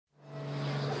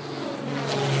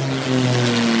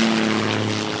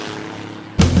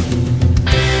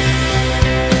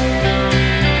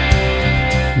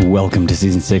Welcome to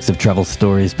Season 6 of Travel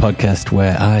Stories podcast,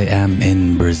 where I am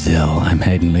in Brazil. I'm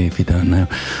Hayden Lee, if you don't know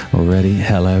already.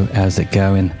 Hello, how's it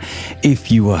going?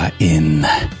 If you are in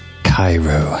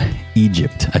Cairo,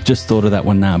 Egypt, I just thought of that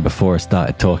one now before I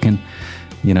started talking,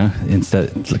 you know,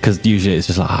 instead, because usually it's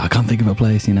just like, I can't think of a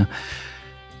place, you know.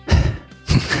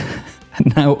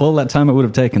 Now, all that time I would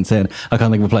have taken saying, I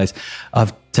can't think of a place,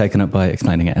 I've taken up by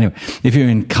explaining it. Anyway, if you're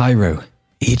in Cairo,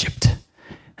 Egypt,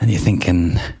 and you're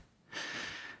thinking,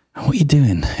 what are you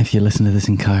doing if you listen to this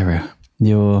in Cairo?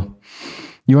 You're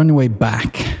on your way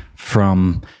back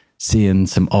from seeing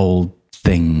some old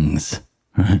things,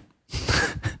 right?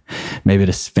 Maybe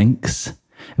the Sphinx.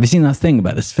 Have you seen that thing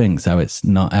about the Sphinx? How it's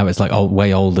like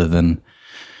way older than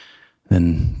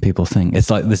people think.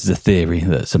 It's like, this is a theory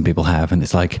that some people have, and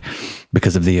it's like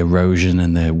because of the erosion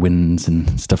and the winds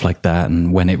and stuff like that,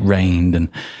 and when it rained and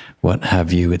what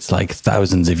have you, it's like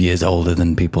thousands of years older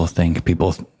than people think.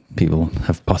 People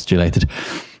have postulated.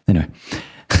 Anyway.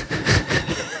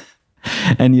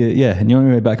 And you're on your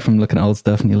way back from looking at old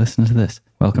stuff and you're listening to this.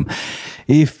 Welcome.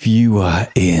 If you are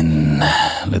in,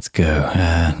 let's go,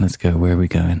 where are we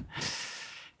going?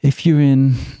 If you're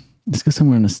in, let's go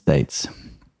somewhere in the States.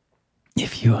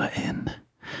 If you are in,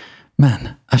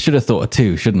 man, I should have thought of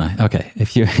two, shouldn't I? Okay,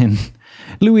 if you're in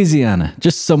Louisiana,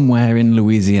 just somewhere in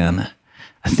Louisiana.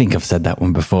 I think I've said that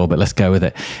one before, but let's go with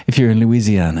it. If you're in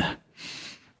Louisiana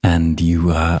and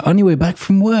you are on your way back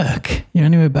from work,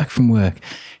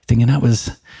 thinking that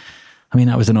was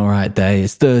an all right day.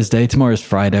 It's Thursday, tomorrow's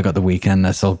Friday, I got the weekend,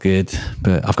 that's all good,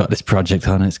 but I've got this project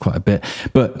on, it's quite a bit.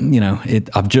 But, you know,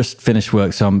 I've just finished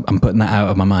work, so I'm putting that out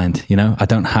of my mind, you know? I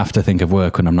don't have to think of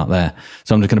work when I'm not there.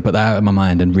 So I'm just going to put that out of my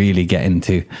mind and really get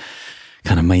into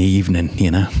kind of my evening, you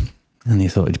know? And you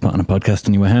thought you'd put on a podcast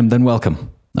on your way home, then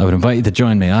welcome. I would invite you to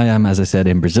join me. I am, as I said,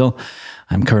 in Brazil.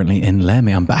 I'm currently in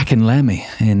Leme. I'm back in Leme,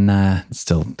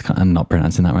 I'm not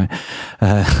pronouncing that right,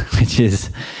 which is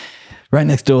right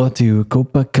next door to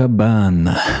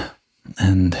Copacabana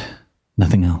and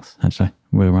nothing else, actually.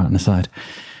 We're right on the side.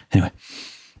 Anyway,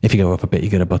 if you go up a bit, you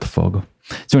get a Botafogo.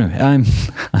 So anyway,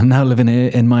 I'm now living here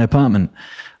in my apartment.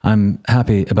 I'm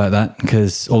happy about that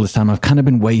because all this time I've kind of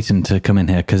been waiting to come in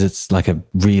here because it's like a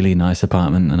really nice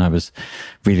apartment and I was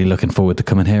really looking forward to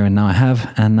coming here, and now I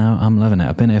have, and now I'm loving it.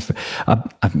 I've been here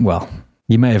well,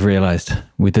 you may have realized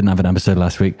we didn't have an episode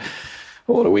last week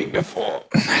or the week before.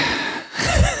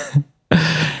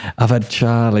 I've had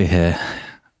Charlie here,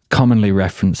 commonly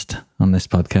referenced on this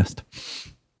podcast.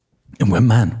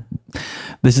 And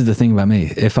this is the thing about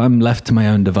me. If I'm left to my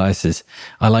own devices,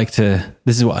 this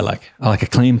is what I like. I like a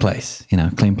clean place, you know,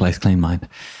 clean place, clean mind.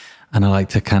 And I like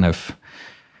to kind of,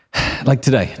 like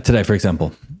today, for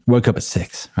example, woke up at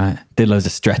 6, right? Did loads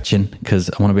of stretching because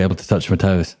I want to be able to touch my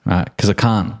toes, right? Because I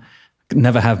can't,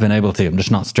 never have been able to. I'm just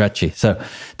not stretchy. So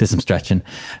did some stretching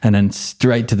and then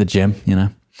straight to the gym, you know,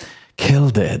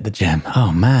 killed it at the gym.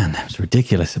 Oh man, it was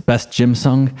ridiculous. Best gym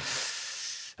song.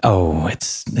 Oh,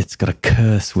 it's got a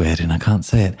curse word and I can't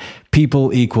say it.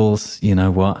 People Equals, you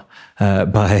know what,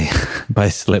 by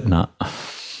Slipknot.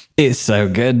 It's so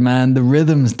good, man. The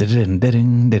rhythms, oh,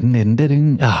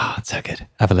 it's so good.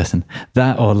 Have a listen.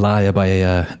 That or Liar by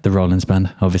the Rollins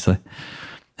Band, obviously.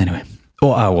 Anyway.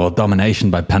 Or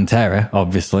Domination by Pantera,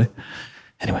 obviously.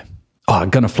 Anyway. Oh,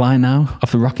 Gonna Fly Now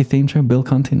off the Rocky theme tune, Bill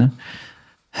Conti, no?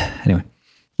 Anyway.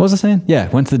 What was I saying?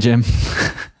 Yeah, went to the gym.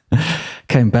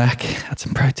 Came back, had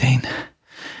some protein.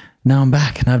 Now I'm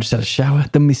back. Now I've just had a shower,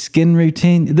 done my skin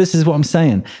routine. This is what I'm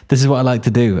saying. This is what I like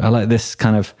to do. I like this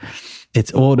kind of,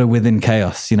 it's order within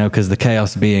chaos, you know, because the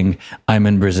chaos being, I'm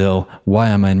in Brazil. Why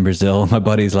am I in Brazil? My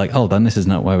body's like, hold on, this is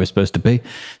not where we're supposed to be.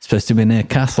 It's supposed to be near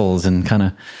castles and kind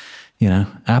of, you know,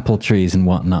 apple trees and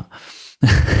whatnot.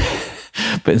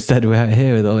 But instead we're out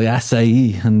here with all the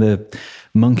acai and the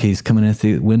monkeys coming in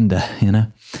through the window, you know.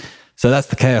 So that's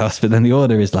the chaos, but then the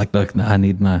order is like, look, I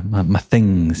need my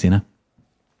things, you know?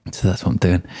 So that's what I'm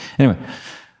doing. Anyway,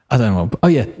 I don't know. Oh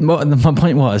yeah, my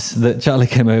point was that Charlie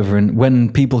came over, and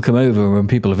when people come over, when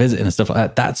people are visiting and stuff like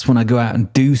that, that's when I go out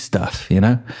and do stuff, you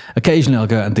know? Occasionally I'll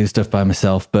go out and do stuff by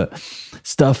myself, but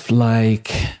stuff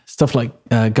like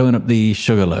going up the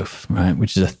Sugarloaf, right?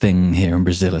 Which is a thing here in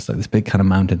Brazil. It's like this big kind of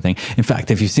mountain thing. In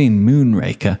fact, if you've seen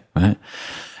Moonraker,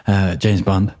 right? James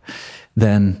Bond,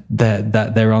 then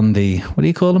they're on the, what do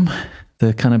you call them?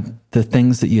 The kind of the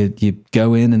things that you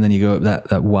go in and then you go up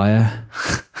that wire.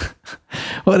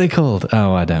 What are they called?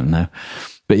 Oh, I don't know.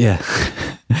 But yeah,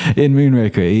 in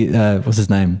Moonraker, what's his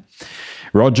name?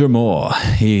 Roger Moore,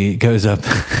 he goes up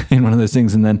in one of those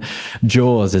things, and then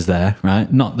Jaws is there,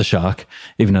 right? Not the shark,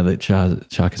 even though the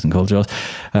shark isn't called Jaws.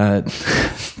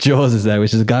 Jaws is there,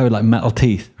 which is a guy with like metal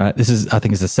teeth, right? This is, I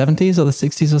think it's the 70s or the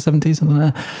 60s or 70s, something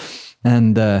like that.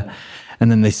 And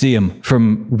then they see him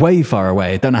from way far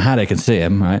away. Don't know how they can see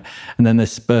him, right? And then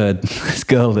this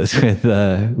girl that's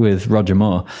with Roger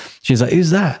Moore, she's like, "Who's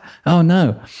that?" "Oh,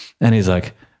 no." And he's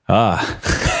like, "Ah."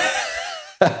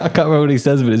 I can't remember what he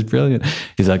says, but it's brilliant.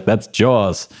 He's like, "That's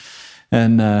Jaws."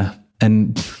 And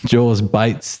Jaws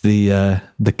bites the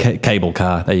cable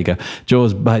car. There you go.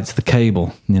 Jaws bites the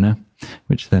cable,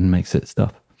 which then makes it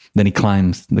stop. Then he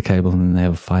climbs the cable and then they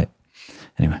have a fight.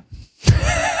 Anyway.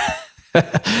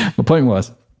 My point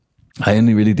was, I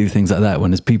only really do things like that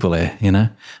when there's people here,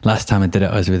 Last time I did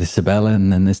it, I was with Isabella,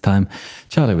 and then this time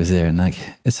Charlie was here, and like,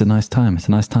 it's a nice time. It's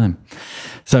a nice time.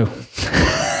 So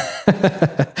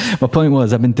my point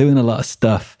was, I've been doing a lot of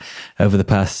stuff over the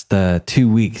past 2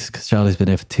 weeks, because Charlie's been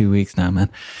here for 2 weeks now, man.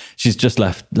 She's just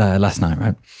left last night,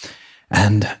 right?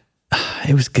 And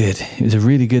it was good. It was a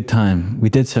really good time. We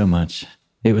did so much.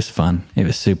 It was fun. It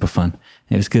was super fun.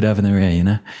 It was good having her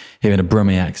here, hearing a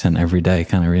Brummie accent every day,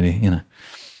 kind of really,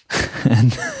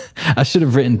 And I should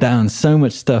have written down so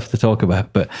much stuff to talk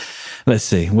about, but let's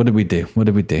see. What did we do?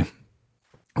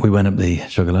 We went up the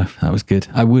Sugarloaf. That was good.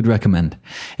 I would recommend,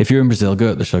 if you're in Brazil, go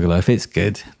up the Sugarloaf. It's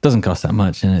good. Doesn't cost that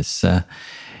much, and it's a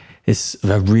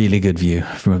really good view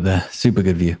from up there. Super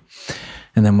good view.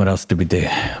 And then what else did we do?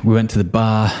 We went to the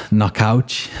bar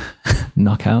Knockout,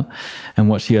 and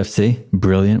watched UFC.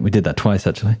 Brilliant. We did that twice,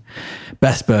 actually.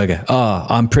 Best burger. Oh,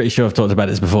 I'm pretty sure I've talked about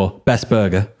this before. Best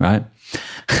burger, right?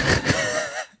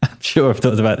 I'm sure I've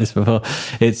talked about this before.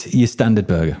 It's your standard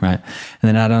burger, right? And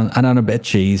then add on a bit of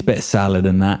cheese, bit of salad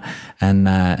and that,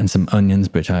 and some onions,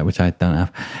 which I don't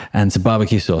have, and some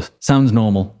barbecue sauce. Sounds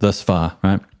normal thus far,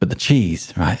 right? But the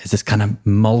cheese, right, is this kind of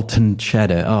molten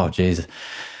cheddar. Oh, Jesus.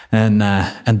 And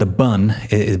the bun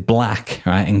is black,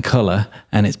 right, in color,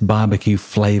 and it's barbecue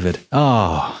flavored.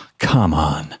 Oh, come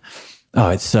on. Oh,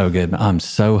 it's so good. I'm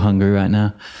so hungry right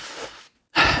now.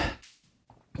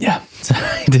 Yeah, so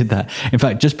I did that. In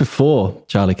fact, just before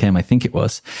Charlie came, I think it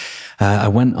was, I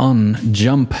went on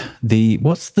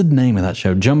what's the name of that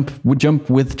show? Jump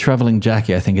with Traveling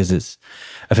Jackie, I think is its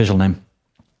official name.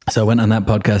 So I went on that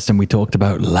podcast and we talked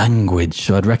about language.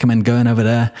 So I'd recommend going over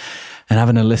there and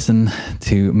having a listen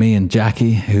to me and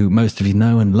Jackie, who most of you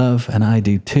know and love, and I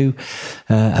do too,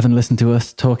 having a listen to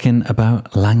us talking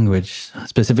about language,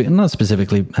 not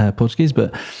specifically Portuguese,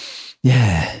 but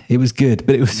yeah, it was good.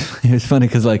 But it was funny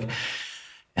because like,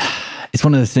 it's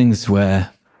one of those things where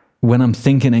when I'm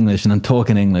thinking English and I'm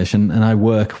talking English and I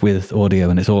work with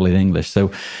audio and it's all in English.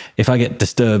 So if I get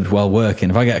disturbed while working,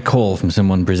 if I get a call from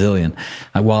someone Brazilian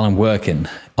while I'm working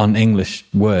on English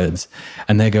words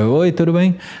and they go, "Oi, tudo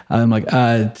bem?" I'm like,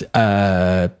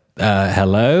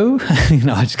 hello?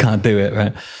 I just can't do it,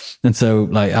 right? And so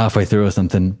like halfway through or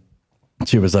something,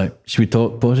 she was like, "Should we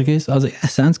talk Portuguese?" I was like, "Yeah,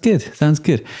 sounds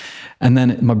good. And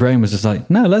then my brain was just like,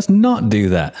 "No, let's not do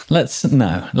that. Let's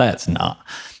not."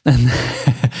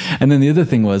 And then the other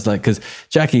thing was like, because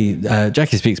Jackie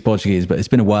speaks Portuguese, but it's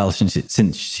been a while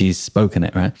since she's spoken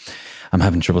it, right? I'm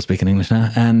having trouble speaking English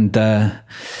now,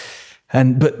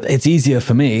 but it's easier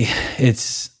for me.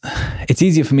 It's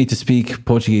easier for me to speak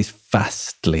Portuguese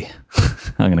fastly.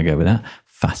 I'm going to go with that.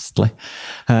 Fastly.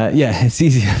 Yeah, it's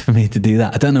easier for me to do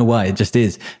that. I don't know why, it just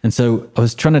is. And so I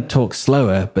was trying to talk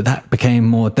slower, but that became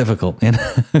more difficult,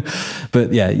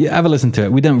 But yeah, have a listen to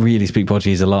it. We don't really speak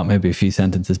Portuguese a lot, maybe a few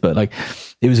sentences, but like,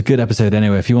 it was a good episode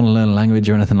anyway. If you want to learn a language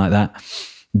or anything like that,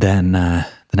 then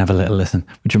have a little listen.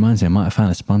 Which reminds me, I might have found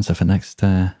a sponsor for next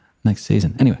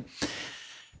season. Anyway,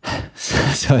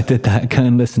 so I did that. Go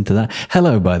and listen to that.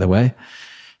 Hello, by the way.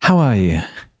 How are you?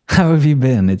 How have you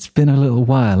been? It's been a little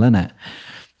while, isn't it?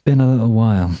 Been a little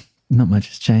while. Not much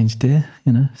has changed, dear.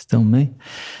 Still me.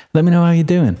 Let me know how you're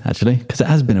doing, actually, because it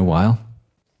has been a while.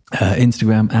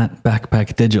 Instagram at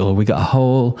Backpack Digital. We got a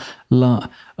whole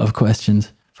lot of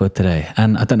questions for today.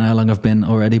 And I don't know how long I've been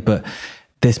already, but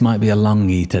this might be a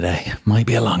longie today. Might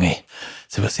be a longie.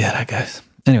 So we'll see how that goes.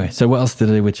 Anyway, so what else did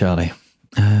I do with Charlie?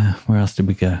 Where else did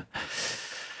we go?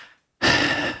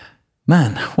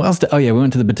 Man, what else we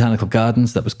went to the botanical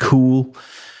gardens. That was cool.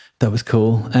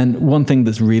 And one thing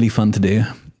that's really fun to do,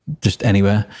 just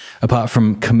anywhere, apart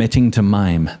from committing to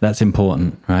mime, that's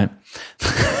important, right?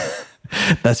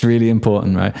 That's really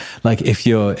important, right? Like if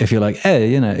you're like,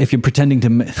 hey, if you're pretending to,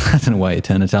 I don't know why you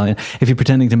turn Italian. If you're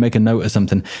pretending to make a note or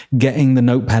something, getting the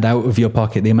notepad out of your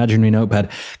pocket, the imaginary notepad,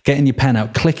 getting your pen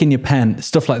out, clicking your pen,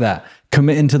 stuff like that.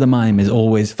 committing to the mime is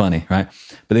always funny, right?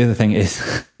 But the other thing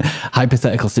is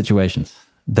hypothetical situations.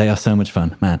 They are so much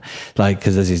fun, man. Like,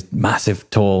 because there's these massive,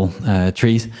 tall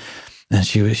trees, and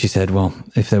she said, well,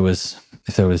 if there was,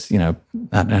 you know,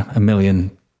 I don't know, £1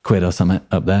 million or something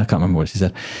up there, I can't remember what she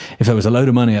said. If there was a load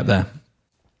of money up there,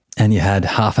 and you had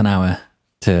half an hour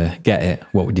to get it,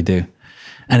 what would you do?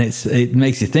 And it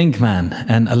makes you think, man.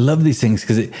 And I love these things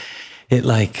because it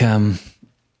like, I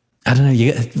don't know,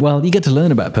 you get to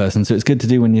learn about a person. So it's good to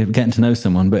do when you're getting to know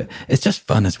someone, but it's just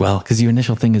fun as well. Because your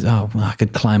initial thing is, oh, well, I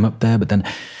could climb up there, but then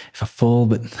if I fall,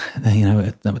 but you know,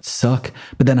 that would suck.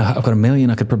 But then I've got $1 million,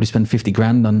 I could probably spend 50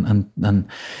 grand on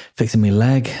fixing my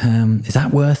leg. Is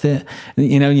that worth it?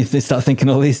 You know, you start thinking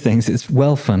all these things. It's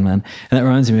well fun, man. And that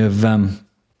reminds me of,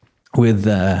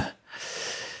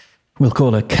 we'll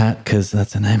call her Kat because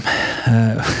that's her name.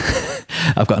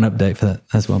 I've got an update for that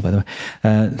as well, by the way.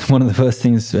 One of the first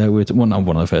things, not one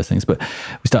of the first things, but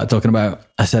we started talking about,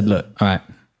 I said, look, all right,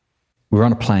 we're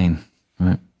on a plane,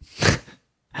 right?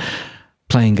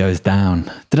 Plane goes down.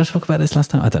 Did I talk about this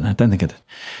last time? I don't know. I don't think I did.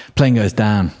 Plane goes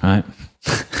down, right?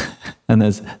 And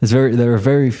there are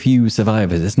very few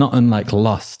survivors. It's not unlike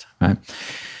Lost, right?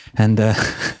 And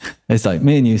it's like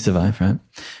me and you survive, right?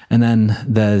 And then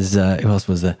there's, who else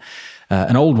was there?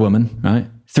 An old woman, right?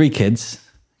 3 kids,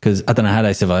 because I don't know how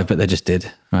they survived, but they just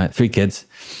did, right? 3 kids,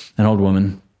 an old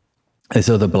woman, this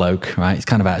other bloke, right? He's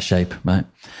kind of out of shape, right?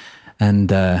 And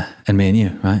me and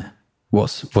you, right?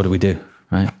 What do we do,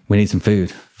 right? We need some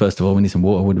food. First of all, we need some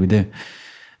water. What do we do?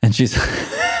 And she's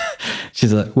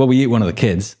like, well, we eat one of the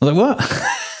kids. I was like, what?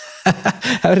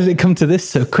 How did it come to this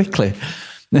so quickly?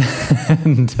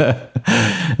 and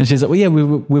she's like, well, yeah,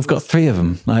 we've got 3 of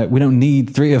them. Like, we don't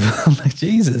need 3 of them. I'm like,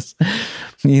 Jesus,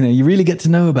 you know, you really get to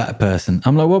know about a person.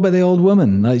 I'm like, what about the old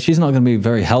woman? Like, she's not going to be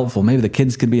very helpful. Maybe the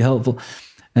kids could be helpful.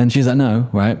 And she's like, no,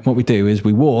 right? What we do is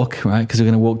we walk, right? Because we're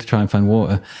going to walk to try and find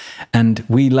water. And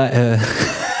we let her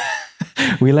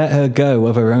go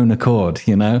of her own accord,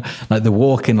 you know? Like, the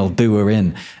walking will do her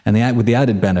in. And with the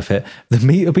added benefit, the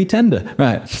meat will be tender,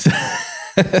 right?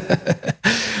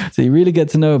 So you really get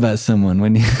to know about someone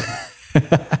when you...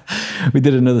 We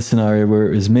did another scenario where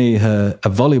it was me, her, a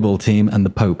volleyball team, and the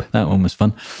Pope. That one was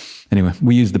fun. Anyway,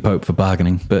 we used the Pope for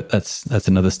bargaining, but that's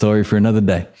another story for another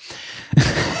day.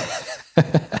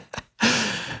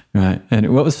 Right.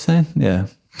 And what was I saying? Yeah.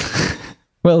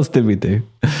 What else did we do?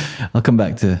 I'll come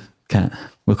back to Kat.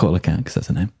 We'll call her Kat because that's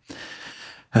her name.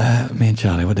 Me and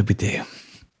Charlie, what did we do?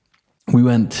 We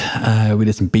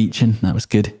did some beaching. That was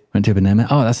good. Went to Ipanema.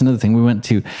 Oh, that's another thing. We went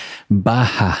to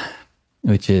Baja,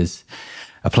 which is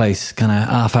a place kind of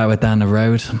half hour down the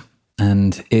road.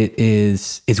 And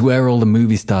it's where all the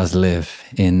movie stars live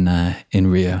in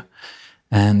Rio.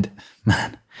 And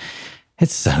man,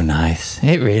 it's so nice.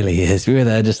 It really is. We were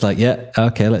there just like, yeah,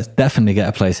 okay, let's definitely get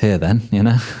a place here then, you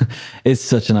know? It's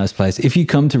such a nice place. If you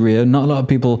come to Rio, not a lot of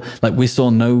people, like we saw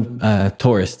no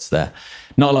tourists there.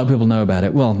 Not a lot of people know about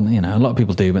it. Well, you know, a lot of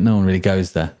people do, but no one really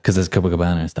goes there because there's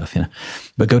Copacabana and stuff, you know.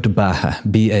 But go to Baja,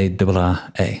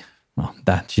 B-A-R-R-A. Well,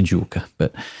 that's Tijuca,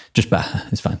 but just Baja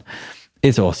is fine.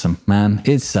 It's awesome, man.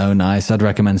 It's so nice. I'd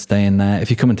recommend staying there. If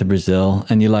you're coming to Brazil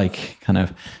and you like kind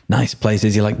of nice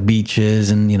places, you like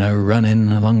beaches and, you know,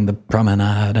 running along the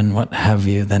promenade and what have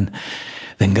you, then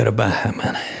go to Baja,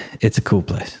 man. It's a cool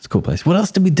place. It's a cool place. What else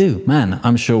did we do? Man,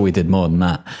 I'm sure we did more than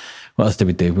that. What else did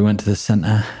we do? We went to the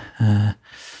center.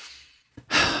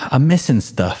 I'm missing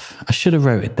stuff. I should have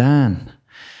wrote it down.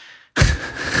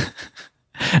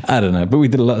 I don't know, but we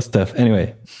did a lot of stuff.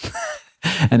 Anyway,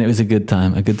 and it was a good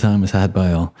time. A good time was had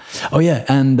by all. Oh, yeah.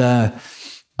 And,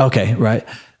 okay, right.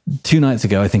 2 nights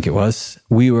ago, I think it was,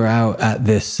 we were out at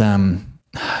this, how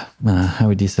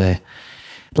would you say?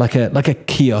 Like a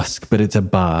kiosk, but it's a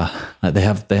bar. Like they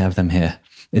have them here.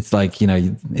 It's like, you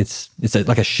know, it's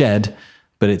like a shed,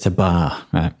 but it's a bar,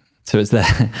 right? So it's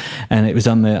there, and it was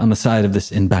on the side of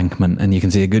this embankment, and you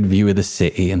can see a good view of the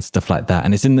city and stuff like that.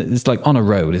 And it's like on a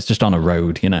road. It's just on a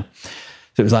road, you know.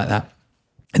 So it was like that,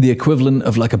 the equivalent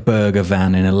of like a burger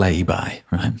van in a lay-by,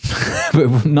 right?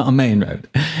 But not a main road.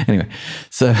 Anyway,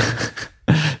 so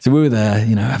we were there,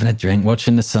 you know, having a drink,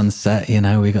 watching the sunset. You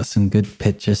know, we got some good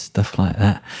pictures, stuff like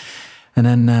that, and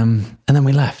then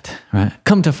we left. Right.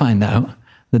 Come to find out,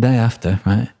 the day after,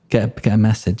 right, get a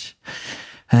message.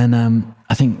 And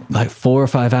I think like 4 or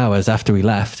 5 hours after we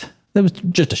left, there was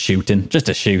just a shooting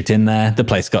there. The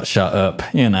place got shot up,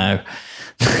 you know.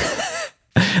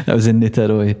 That was in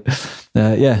Niterói.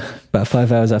 Yeah, about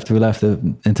 5 hours after we left,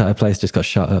 the entire place just got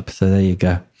shot up. So there you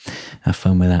go. Have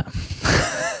fun with that.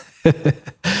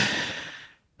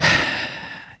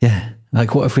 Yeah,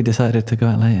 like what if we decided to go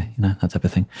out later? You know, that type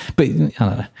of thing. But I don't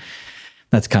know.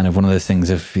 that's kind of one of those things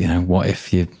of, what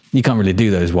if you can't really do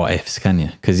those what ifs, can you?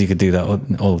 Because you could do that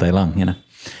all day long,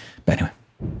 But anyway,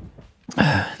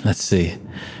 let's see.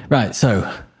 Right, so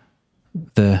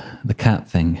the cat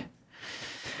thing.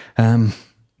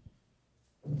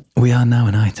 We are now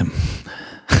an item.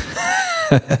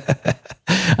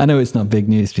 I know it's not big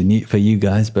news for you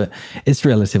guys, but it's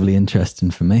relatively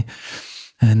interesting for me.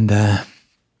 And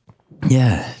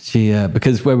she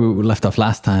because where we left off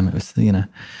last time, it was the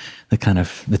kind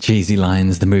of the cheesy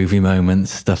lines, the movie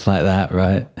moments, stuff like that,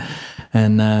 right?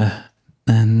 And I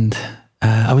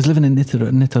was living in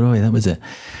Niteroi, that was it.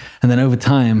 And then over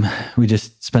time, we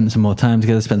just spent some more time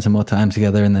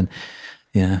together, and then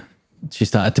she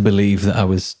started to believe that I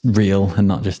was real and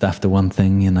not just after one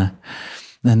thing, And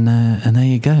there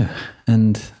you go.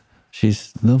 And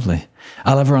she's lovely.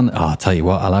 I'll tell you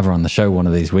what, I'll have her on the show one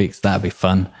of these weeks. That'd be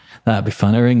fun.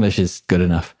 Her English is good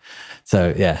enough.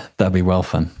 So yeah, that'd be well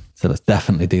fun. So let's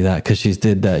definitely do that, because she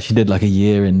did like a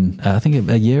year I think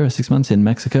a year or 6 months in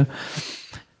Mexico.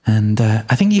 And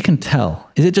I think you can tell.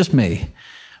 Is it just me?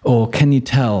 Or can you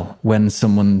tell when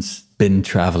someone's been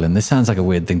traveling? This sounds like a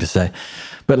weird thing to say,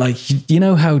 but you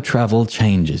know how travel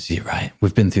changes you, right?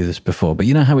 We've been through this before, but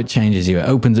you know how it changes you. It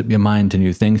opens up your mind to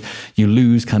new things. You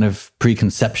lose kind of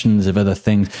preconceptions of other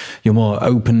things. You're more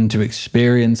open to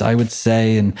experience, I would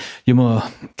say, and you're more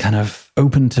kind of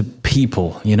open to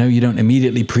people. You don't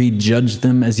immediately prejudge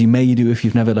them as you may do if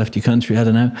you've never left your country. I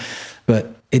don't know,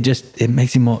 but it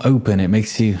makes you more open. It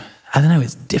makes you, I don't know,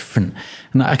 it's different.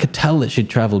 And I could tell that she'd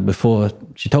traveled before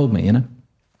she told me,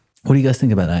 What do you guys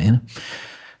think about that,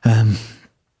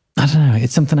 I don't know.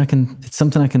 It's something I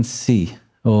can see,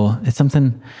 or it's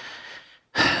something,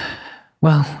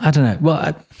 well, I don't know.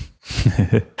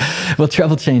 Well,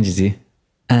 travel changes you.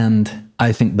 And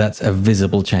I think that's a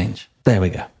visible change. There we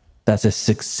go. That's a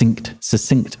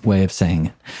succinct way of saying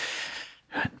it.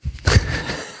 Right.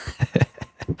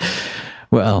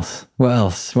 What else? What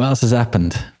else has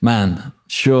happened? Man,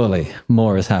 surely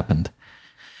more has happened.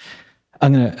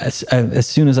 I'm going to, as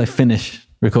soon as I finish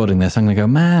recording this, I'm going to go,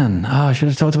 man, I should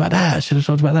have talked about that.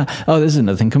 Oh, this is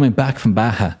another thing. Coming back from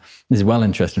Baja. This is well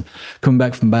interesting. Coming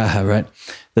back from Baja, right?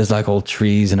 There's like all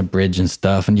trees and a bridge and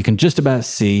stuff. And you can just about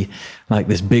see like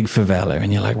this big favela.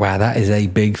 And you're like, wow, that is a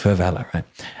big favela, right?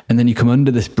 And then you come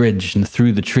under this bridge and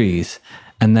through the trees.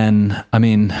 And then,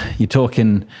 you're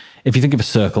talking, if you think of a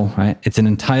circle, right? It's an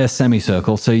entire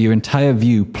semicircle. So your entire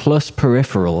view plus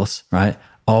peripherals, right,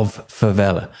 of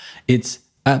favela. It's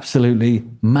absolutely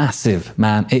massive,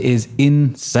 man. It is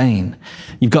insane.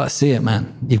 You've got to see it,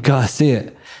 man. You've got to see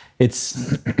it.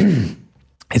 It's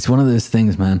it's one of those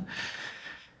things, man.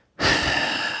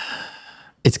 I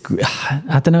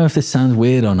don't know if this sounds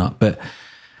weird or not, but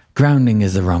grounding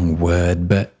is the wrong word.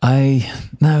 But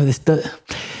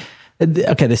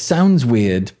this sounds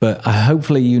weird, but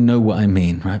hopefully you know what I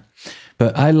mean, right?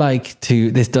 But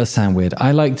this does sound weird.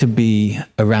 I like to be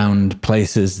around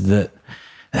places that,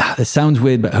 this sounds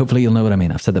weird, but hopefully you'll know what I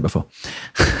mean. I've said that before.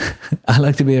 I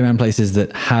like to be around places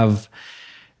that have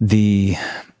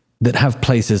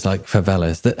places like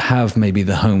favelas, that have maybe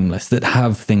the homeless, that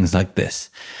have things like this.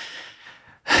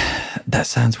 That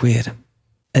sounds weird.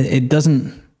 It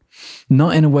doesn't,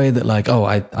 not in a way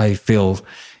that I feel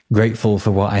grateful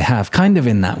for what I have, kind of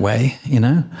in that way,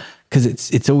 because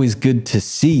it's always good to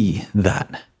see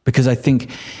that. Because I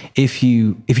think if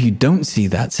you don't see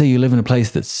that, say you live in a place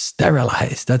that's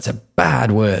sterilized, that's a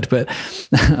bad word, but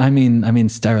I mean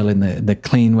sterile in the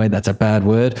clean way, that's a bad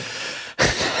word.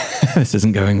 This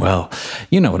isn't going well.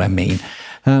 You know what I mean.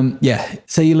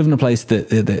 Say you live in a place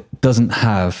that doesn't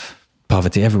have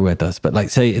poverty, everywhere does,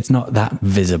 but say it's not that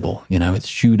visible, it's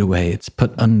shooed away, it's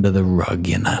put under the rug,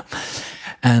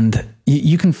 and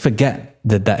you can forget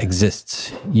that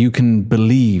exists. You can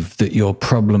believe that your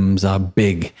problems are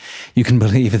big. You can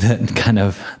believe that kind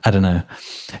of, I don't know,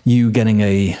 you getting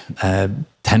a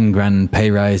 10 grand pay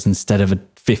rise instead of a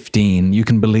 15. You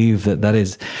can believe that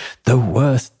is the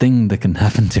worst thing that can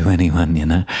happen to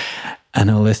anyone,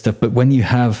 and all this stuff. But when you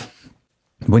have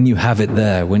it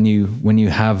there, when you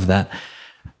have that,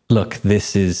 look,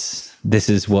 this is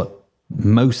what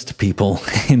most people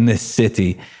in this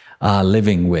city are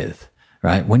living with,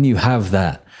 right? When you have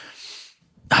that,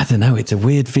 I don't know, it's a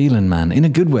weird feeling, man, in a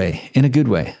good way.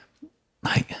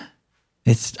 Like,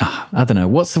 it's, I don't know,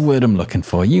 what's the word I'm looking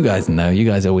for? You guys know, you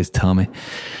guys always tell me.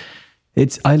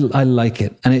 I like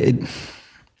it. And it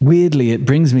weirdly, it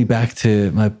brings me back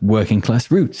to my working class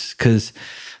roots, because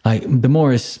the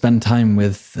more I spend time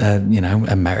with,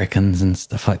 Americans and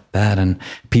stuff like that, and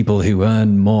people who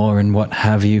earn more and what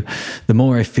have you, the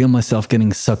more I feel myself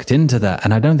getting sucked into that.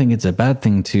 And I don't think it's a bad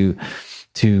thing to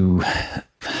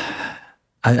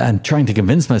I'm trying to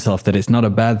convince myself that it's not a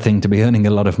bad thing to be earning a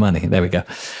lot of money. There we go.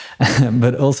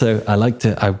 But also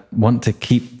I want to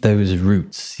keep those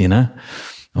roots, you know?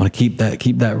 I want to keep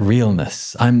that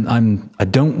realness. I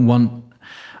don't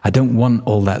want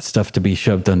all that stuff to be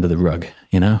shoved under the rug,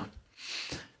 you know?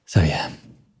 So yeah.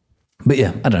 But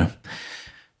yeah, I don't know.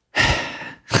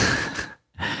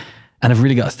 And I've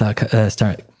really got to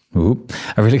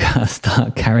I really got to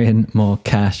start carrying more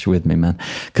cash with me, man.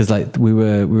 Because like we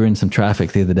were in some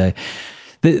traffic the other day.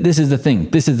 This is the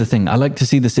thing. I like to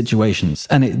see the situations,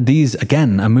 and these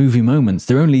again are movie moments.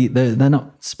 They're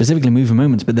not specifically movie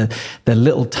moments, but they're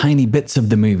little tiny bits of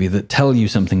the movie that tell you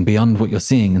something beyond what you're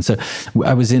seeing. And so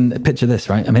I was picture this,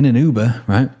 right? I'm in an Uber,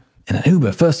 right? In an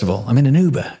Uber, first of all, I'm in an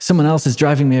Uber. Someone else is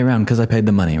driving me around because I paid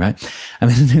the money, right? I'm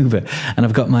in an Uber and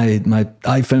I've got my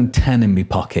iPhone 10 in my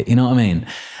pocket. You know what I mean?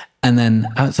 And then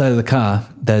outside of the car,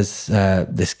 there's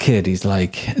this kid. He's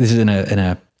like, this is in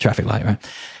a traffic light, right?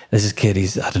 There's this kid.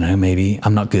 He's, I don't know, maybe,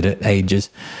 I'm not good at ages.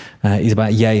 He's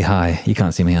about yay high. You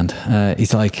can't see my hand.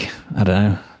 He's like, I don't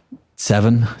know,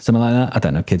 7, something like that. I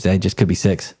don't know kids' ages. Could be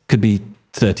 6, could be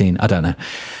 13. I don't know.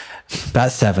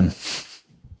 About 7.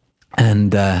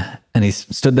 And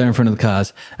he's stood there in front of the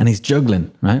cars and he's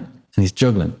juggling, right? And he's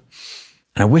juggling.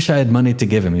 And I wish I had money to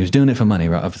give him. He was doing it for money,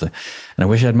 right? Obviously. And I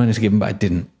wish I had money to give him, but I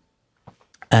didn't.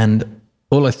 And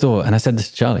all I thought, and I said this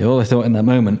to Charlie, all I thought in that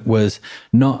moment was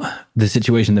not the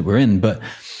situation that we're in, but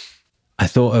I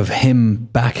thought of him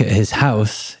back at his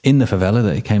house in the favela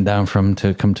that he came down from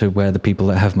to come to where the people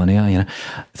that have money are, you know.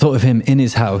 I thought of him in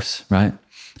his house, right?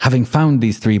 Having found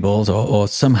these 3 balls or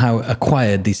somehow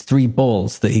acquired these 3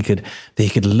 balls that he could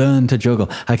learn to juggle.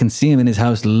 I can see him in his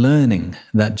house learning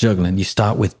that juggling. You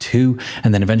start with 2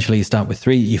 and then eventually you start with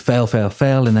 3. You fail,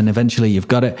 and then eventually you've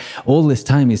got it. All this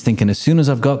time he's thinking, as soon as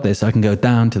I've got this, I can go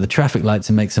down to the traffic lights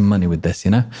and make some money with this, you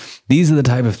know? These are the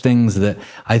type of things that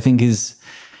I think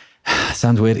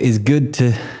sounds weird, is good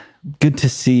to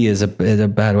see is a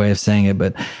bad way of saying it,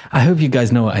 but I hope you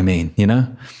guys know what I mean, you know?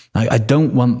 I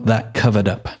don't want that covered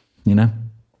up, you know?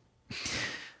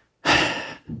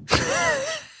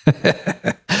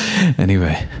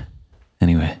 Anyway.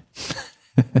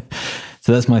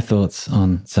 So that's my thoughts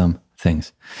on some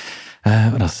things.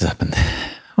 What else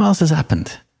has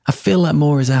happened? I feel like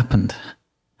more has happened.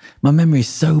 My memory's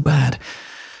so bad.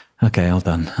 Okay, hold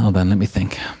on. Let me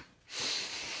think.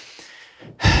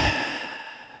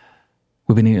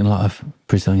 We've been eating a lot of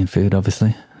Brazilian food,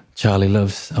 obviously. Charlie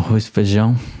loves arroz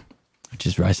feijão, which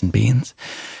is rice and beans.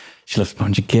 She loves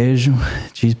pão de queijo,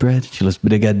 cheese bread. She loves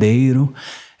brigadeiro.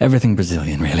 Everything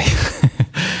Brazilian, really.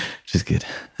 Which is good.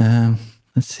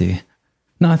 Let's see.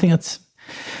 No, I think that's...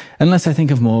 Unless I think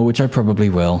of more, which I probably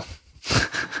will.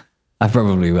 But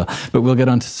we'll get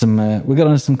on to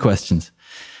some questions.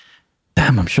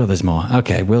 Damn, I'm sure there's more.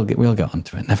 Okay, we'll get on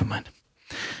to it. Never mind.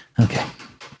 Okay.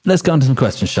 Let's get on to some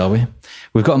questions, shall we?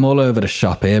 We've got them all over the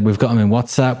shop here. We've got them in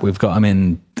WhatsApp. We've got them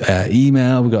in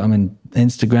email. We've got them in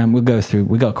Instagram. We'll go through.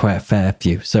 We've got quite a fair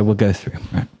few, so we'll go through.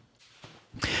 Right.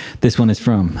 This one is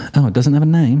from... Oh, it doesn't have a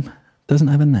name. Oh,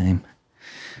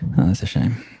 that's a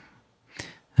shame.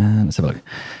 Let's have a look.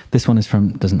 This one is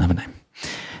from... Doesn't have a name.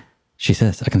 She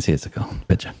says... I can see it's a girl.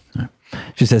 Picture. Right.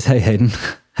 She says, "Hey, Hayden.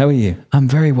 How are you?" "I'm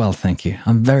very well, thank you.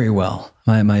 I'm very well.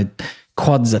 My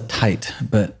quads are tight,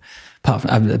 but... Apart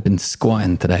from, I've been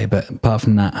squatting today, but apart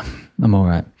from that, I'm all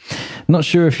right. Not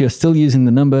sure if you're still using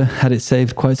the number. Had it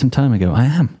saved quite some time ago. I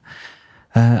am.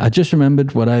 I just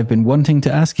remembered what I've been wanting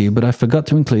to ask you, but I forgot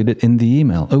to include it in the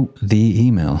email. Oh, the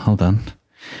email. Hold on.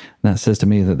 That says to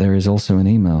me that there is also an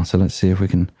email. So let's see if we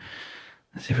can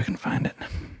find it.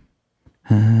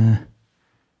 Oh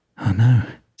no.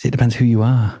 See, it depends who you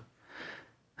are.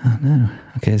 Oh no.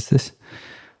 Okay, is this?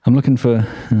 I'm looking for.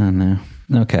 Oh no.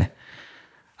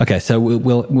 Okay, so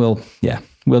we'll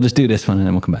just do this one and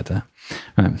then we'll come back to that.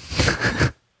 Right.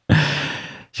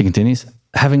 She continues,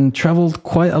 "Having traveled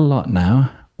quite a lot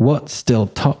now, what still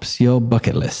tops your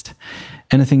bucket list?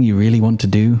 Anything you really want to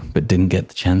do but didn't get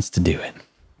the chance to do it?"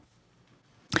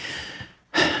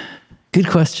 Good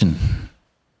question.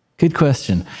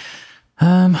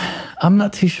 I'm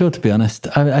not too sure, to be honest.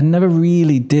 I never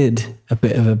really did a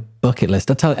bit of a bucket list.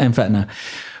 In fact, no.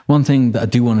 One thing that I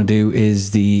do want to do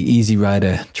is the Easy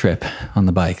Rider trip on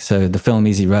the bike. So the film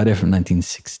Easy Rider from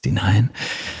 1969.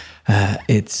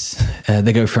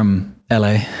 They go from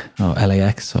LA or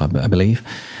LAX, I believe,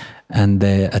 and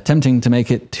they're attempting to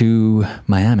make it to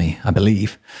Miami, I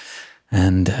believe.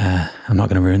 And I'm not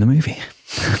going to ruin the movie.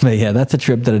 But yeah, that's a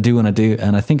trip that I do want to do,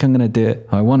 and I think I'm going to do it,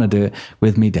 or I want to do it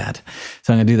with me dad.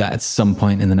 So I'm going to do that at some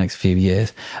point in the next few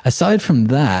years. Aside from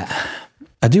that,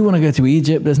 I do want to go to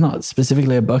Egypt. There's not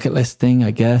specifically a bucket list thing,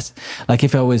 I guess. Like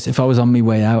if I was on my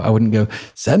way out, I wouldn't go,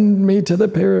 send me to the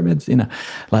pyramids,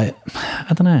 like,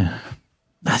 I don't know.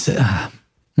 That's it. I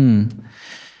don't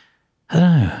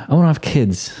know. I want to have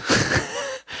kids.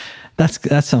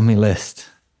 That's on my list.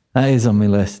 That is on my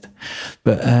list.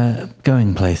 But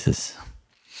going places.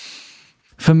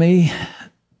 For me,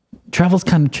 travel's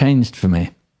kind of changed for me.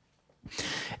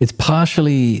 It's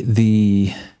partially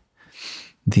the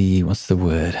what's the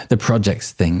word? The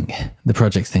projects thing.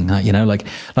 Like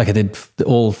I did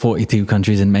all 42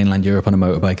 countries in mainland Europe on a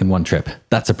motorbike in one trip.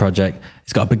 That's a project.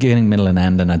 It's got a beginning, middle, and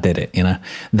end, and I did it,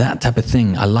 That type of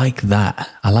thing. I like that.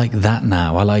 I like that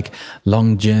now. I like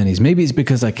long journeys. Maybe it's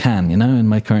because I can, in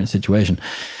my current situation.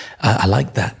 I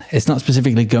like that. It's not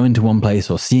specifically going to one place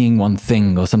or seeing one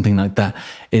thing or something like that.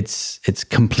 It's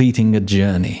completing a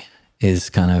journey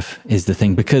is the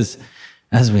thing, because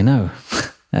as we know,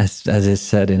 as is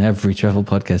said in every travel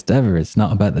podcast ever, it's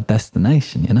not about the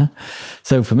destination,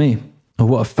 So for me,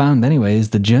 what I've found anyway is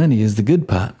the journey is the good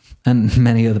part. And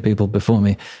many other people before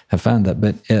me have found that,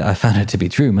 but I found it to be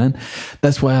true, man.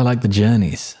 That's why I like the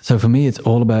journeys. So for me, it's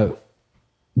all about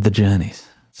the journeys.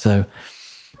 So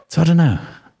I don't know.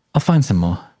 I'll find some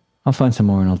more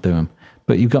and I'll do them.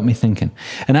 But you've got me thinking.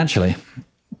 And actually,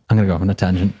 I'm going to go off on a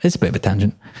tangent. It's a bit of a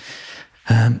tangent.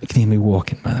 You can hear me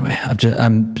walking, by the way.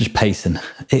 I'm just pacing.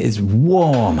 It is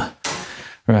warm.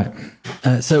 Right.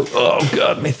 Oh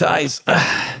God, my thighs.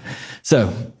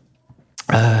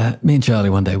 Me and Charlie,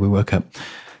 one day we woke up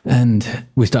and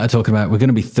we started talking about, we're going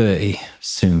to be 30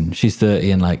 soon. She's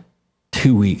 30 in like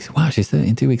 2 weeks. Wow, she's 30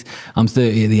 in 2 weeks. I'm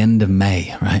 30 at the end of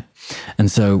May, right? And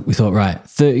so we thought, right,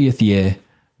 30th year,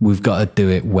 we've got to do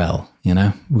it well, We've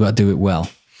got to do it well.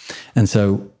 And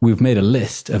so we've made a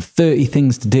list of 30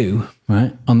 things to do,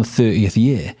 right, on the 30th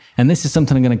year. And this is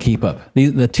something I'm going to keep up.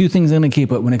 The two things I'm going to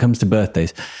keep up when it comes to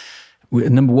birthdays.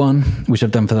 Number one, which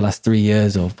I've done for the last 3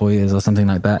 years or 4 years or something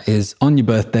like that, is on your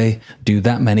birthday, do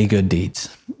that many good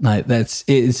deeds. Like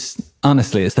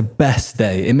honestly, it's the best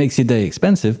day. It makes your day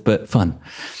expensive, but fun.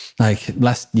 Like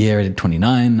last year I did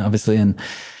 29, obviously. And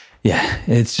yeah,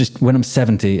 it's just when I'm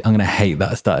 70, I'm going to hate that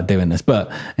I started doing this,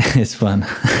 but it's fun.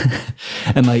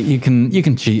 And like, you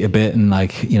can cheat a bit and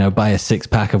like, buy a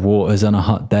 6-pack of waters on a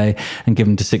hot day and give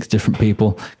them to 6 different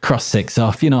people, cross 6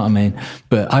 off, you know what I mean?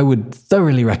 But I would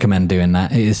thoroughly recommend doing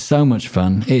that. It is so much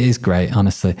fun. It is great,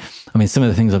 honestly. I mean, some of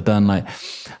the things I've done, like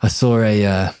I saw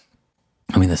I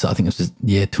think it was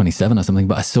year 27 or something,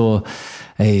 but I saw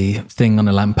a thing on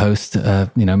a lamppost,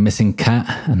 missing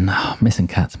cat, and missing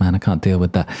cats, man, I can't deal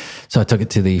with that. So I took it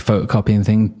to the photocopying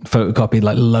thing, photocopied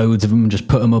like loads of them, and just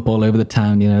put them up all over the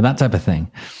town, that type of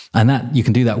thing. And that you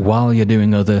can do that while you're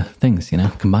doing other things,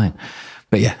 combine.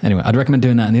 But yeah, anyway, I'd recommend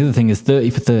doing that. And the other thing is 30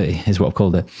 for 30 is what I've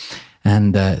called it.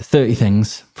 And 30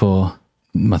 things for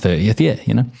my 30th year,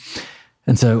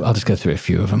 And so I'll just go through a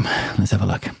few of them. Let's have a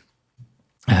look.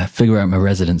 Figure out my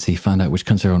residency, find out which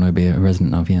country I want to be a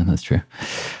resident of. Yeah, that's true.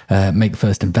 Make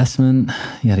first investment,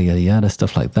 yada, yada, yada,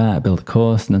 stuff like that. Build a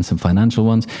course, and then some financial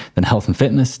ones. Then health and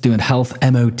fitness, doing health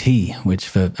MOT, which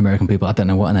for American people, I don't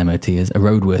know what an MOT is. A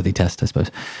roadworthy test, I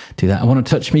suppose. Do that. I want to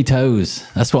touch me toes.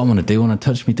 That's what I want to do. I want to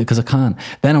touch me toes because I can't.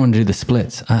 Then I want to do the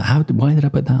splits. Why did I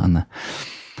put that on there?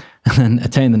 And then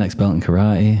attain the next belt in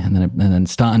karate, and then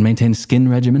start and maintain skin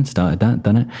regimen. Started that,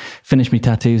 done it. Finish me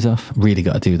tattoos off. Really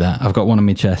got to do that. I've got one on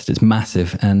my chest. It's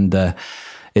massive, and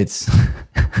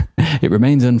it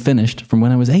remains unfinished from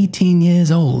when I was 18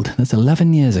 years old. That's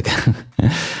 11 years ago.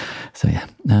 So yeah,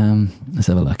 let's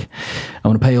have a look. I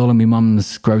want to pay all of my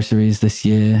mum's groceries this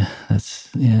year.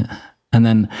 And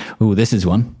then, this is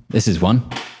one.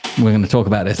 We're going to talk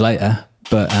about this later,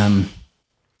 but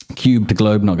Cube to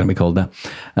globe, not going to be called that.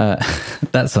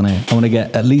 That's on it. I want to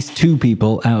get at least 2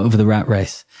 people out of the rat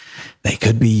race. They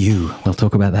could be you. We'll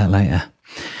talk about that later.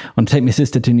 I want to take my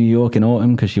sister to New York in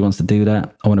autumn because she wants to do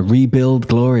that. I want to rebuild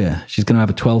Gloria. She's going to have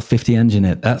a 1250 engine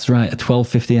in it. That's right, a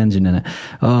 1250 engine in it.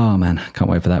 Oh man, can't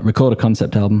wait for that. Record a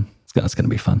concept album. That's going to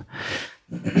be fun.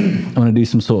 I want to do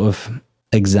some sort of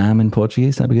exam in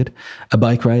Portuguese. That'd be good. A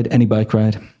bike ride, any bike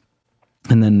ride.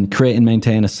 And then create and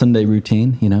maintain a Sunday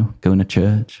routine, going to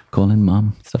church, calling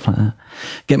mum, stuff like that.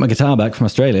 Get my guitar back from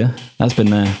Australia. That's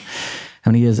been there. How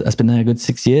many years? That's been there a good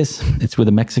 6 years. It's with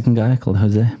a Mexican guy called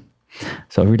Jose.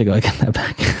 So I really got to get that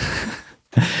back.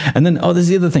 And then, there's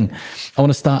the other thing. I want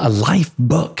to start a life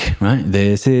book, right?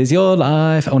 This is your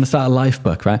life. I want to start a life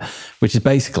book, right? Which is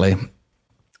basically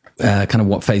kind of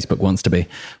what Facebook wants to be.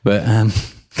 But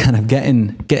kind of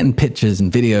getting pictures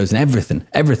and videos and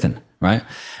everything, right?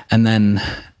 And then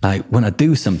like when I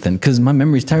do something, because my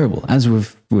memory's terrible, as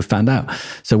we've found out.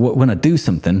 So when I do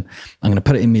something, I'm going to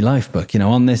put it in my life book,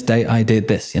 on this date I did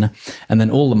this, and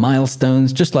then all the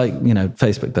milestones, just like,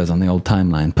 Facebook does on the old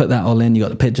timeline, put that all in, you got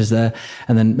the pictures there,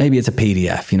 and then maybe it's a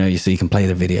PDF, so you can play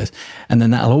the videos, and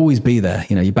then that'll always be there,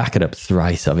 you back it up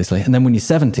thrice, obviously. And then when you're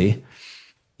 70,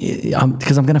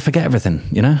 because I'm going to forget everything,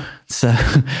 so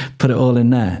put it all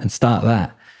in there and start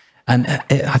that. And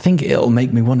I think it'll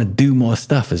make me want to do more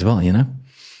stuff as well,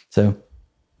 So,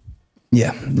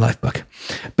 yeah, life book.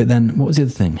 But then what was the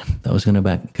other thing that I was going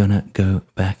to go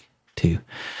back to?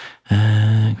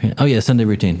 Sunday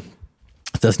routine.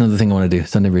 That's another thing I want to do,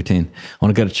 Sunday routine. I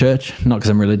want to go to church, not because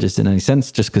I'm religious in any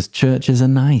sense, just because churches are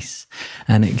nice.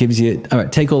 And it gives you, all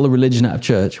right, take all the religion out of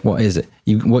church. What is it?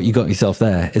 What you got yourself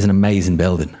there is an amazing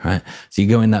building, right? So you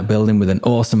go in that building with an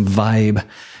awesome vibe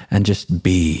and just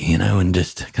be, and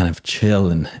just kind of chill,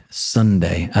 and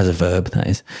Sunday as a verb, that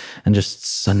is, and just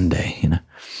Sunday,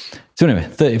 So anyway,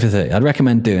 30 for 30. I'd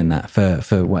recommend doing that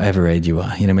for whatever age you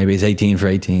are. Maybe it's 18 for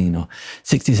 18 or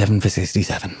 67 for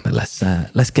 67. But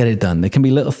let's get it done. There can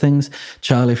be little things.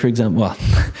 Charlie, for example, well,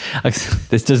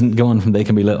 this doesn't go on from they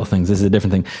can be little things. This is a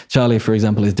different thing. Charlie, for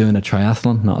example, is doing a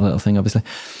triathlon, not a little thing, obviously.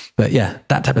 But yeah,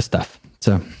 that type of stuff.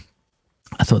 So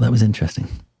I thought that was interesting.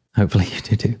 Hopefully you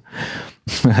do too.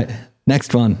 Right,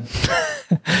 next one.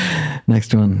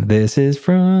 Next one. This is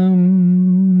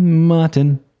from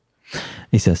Martin.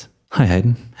 He says, "Hi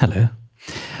Hayden, hello.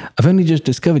 I've only just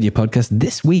discovered your podcast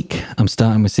this week. I'm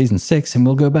starting with season 6 and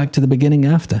we'll go back to the beginning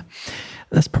after."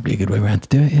 That's probably a good way around to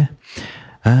do it, yeah.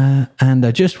 And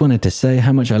I just wanted to say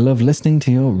how much I love listening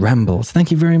to your rambles.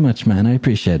 Thank you very much, man. I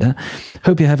appreciate that.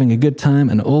 Hope you're having a good time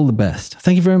and all the best.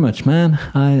 Thank you very much, man.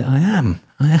 I am.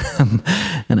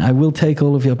 And I will take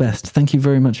all of your best. Thank you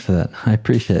very much for that. I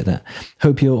appreciate that.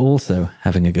 Hope you're also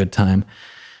having a good time.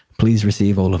 Please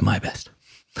receive all of my best.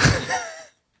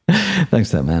 Thanks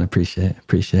for that, man. Appreciate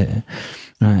it.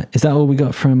 All right. Is that all we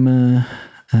got from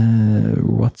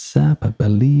WhatsApp? I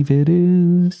believe it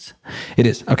is. It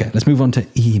is. Okay, let's move on to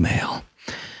email.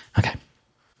 Okay.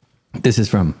 This is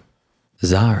from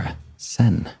Zara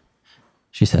Sen.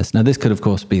 She says, now this could, of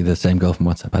course, be the same girl from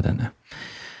WhatsApp. I don't know.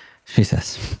 She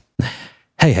says,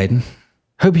 "Hey, Hayden.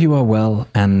 Hope you are well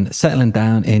and settling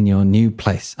down in your new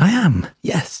place." I am.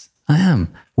 Yes, I am.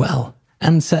 Well,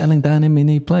 and settling down in my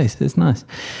new place. It's nice.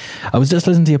 "I was just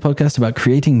listening to your podcast about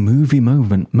creating movie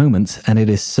moments, and it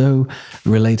is so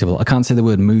relatable." I can't say the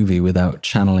word movie without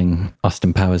channeling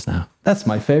Austin Powers now. That's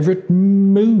my favorite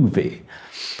movie.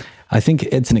 "I think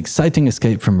it's an exciting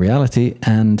escape from reality,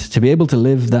 and to be able to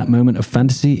live that moment of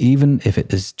fantasy, even if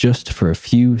it is just for a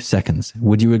few seconds.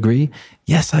 Would you agree?"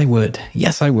 Yes, I would.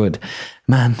 Yes, I would.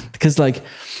 Man, because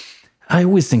I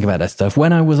always think about that stuff.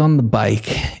 When I was on the bike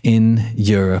in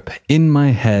Europe, in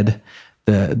my head,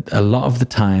 a lot of the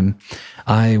time,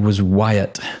 I was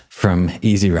Wyatt from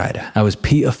Easy Rider. I was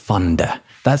Peter Fonda.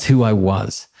 That's who I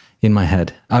was in my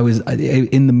head. I was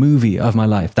in the movie of my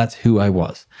life. That's who I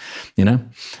was,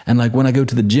 And when I go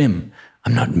to the gym,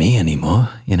 I'm not me anymore,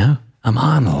 I'm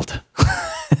Arnold.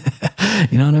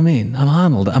 You know what I mean? I'm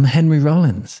Arnold. I'm Henry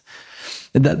Rollins.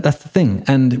 That's the thing.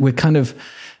 And we're kind of,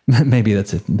 maybe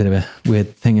that's a bit of a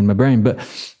weird thing in my brain, but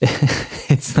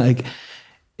it's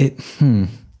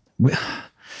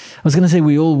I was going to say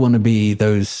we all want to be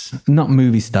those, not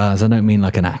movie stars. I don't mean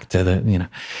like an actor that,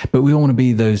 but we all want to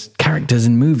be those characters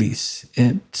in movies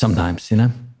sometimes,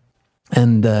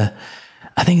 And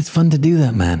I think it's fun to do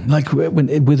that, man.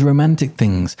 With romantic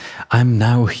things, I'm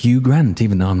now Hugh Grant,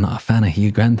 even though I'm not a fan of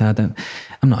Hugh Grant. I'm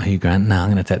not Hugh Grant. No, I'm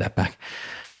going to take that back.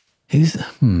 Who's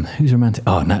romantic?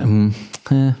 Oh, no.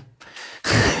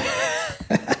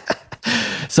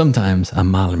 Sometimes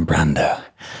I'm Marlon Brando,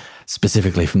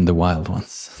 specifically from The Wild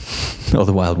Ones, or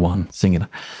The Wild One, singular.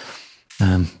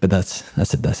 But that's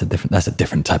a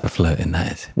different type of flirting.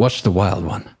 That is. Watch The Wild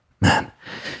One, man.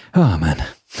 Oh man.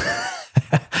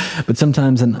 But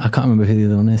sometimes, and I can't remember who the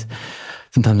other one is.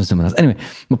 Sometimes there's someone else. Anyway,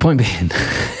 my point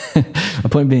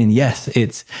being, yes,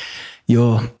 it's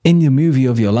you're in your movie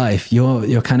of your life.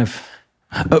 You're kind of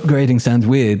upgrading. Sounds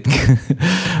weird,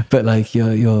 but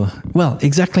you're well,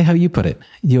 exactly how you put it.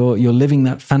 You're living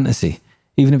that fantasy,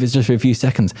 even if it's just for a few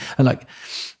seconds. And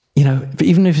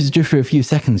even if it's just for a few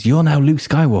seconds, you're now Luke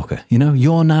Skywalker,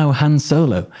 you're now Han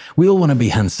Solo. We all want to be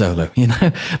Han Solo,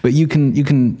 but you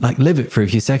can live it for a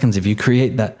few seconds if you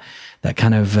create that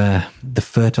kind of, the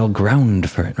fertile ground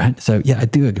for it. Right. So yeah, I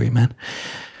do agree, man.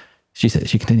 She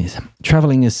continues,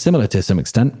 "Traveling is similar to some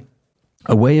extent.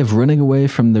 A way of running away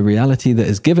from the reality that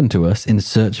is given to us in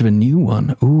search of a new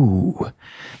one. Ooh,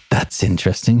 that's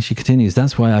interesting. She continues,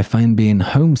 that's why I find being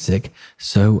homesick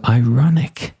so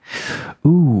ironic.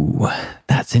 Ooh,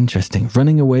 that's interesting.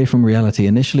 Running away from reality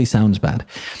initially sounds bad.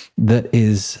 That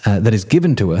is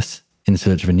given to us in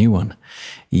search of a new one.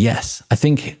 Yes, I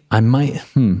think I might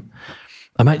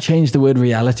change the word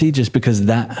reality just because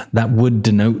that would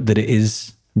denote that it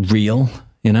is real,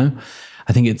 you know?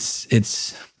 I think it's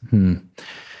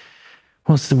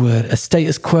what's the word? A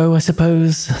status quo, I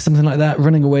suppose, something like that.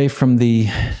 Running away from the,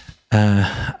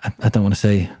 I don't want to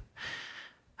say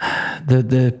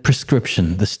the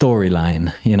prescription, the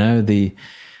storyline, you know, the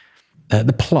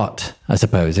plot, I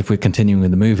suppose, if we're continuing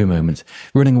with the movie moments,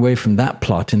 running away from that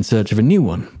plot in search of a new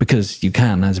one, because you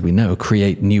can, as we know,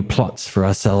 create new plots for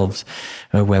ourselves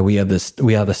where we are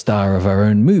the star of our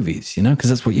own movies, you know, because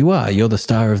that's what you are. You're the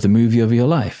star of the movie of your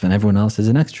life and everyone else is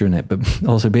an extra in it, but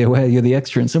also be aware you're the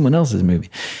extra in someone else's movie.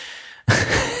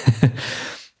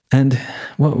 And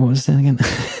what was that again?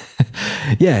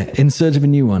 Yeah, in search of a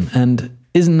new one. And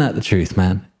isn't that the truth,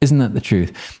 man? Isn't that the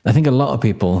truth? I think a lot of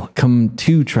people come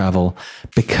to travel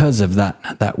because of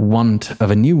that want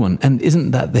of a new one. And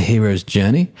isn't that the hero's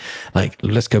journey? Like,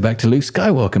 let's go back to Luke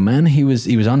Skywalker, man. He was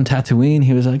on Tatooine.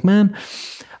 He was like, man,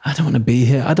 I don't want to be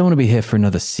here. I don't want to be here for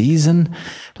another season.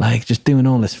 Like, just doing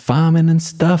all this farming and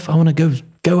stuff. I want to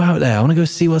go out there. I want to go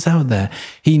see what's out there.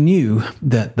 He knew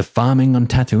that the farming on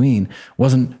Tatooine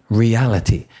wasn't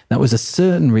reality. That was a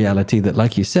certain reality that,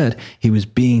 like you said, he was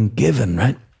being given,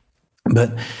 right?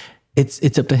 But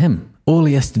it's up to him. All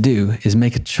he has to do is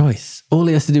make a choice. All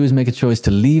he has to do is make a choice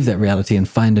to leave that reality and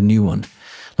find a new one.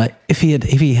 Like, if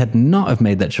he had not have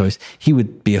made that choice, he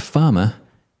would be a farmer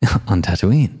on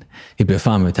Tatooine. He'd be a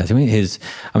farmer with Tatooine.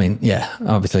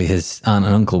 Obviously his aunt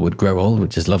and uncle would grow old,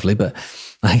 which is lovely, but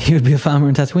like, he would be a farmer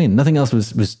in Tatooine. Nothing else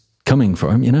was coming for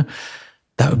him, you know?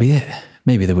 That would be it.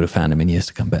 Maybe they would have found him in years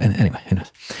to come, but anyway, who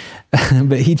knows?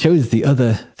 But he chose the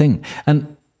other thing.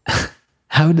 And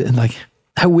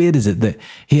how weird is it that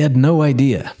he had no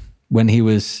idea when he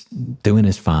was doing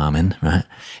his farming, right?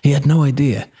 He had no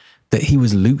idea that he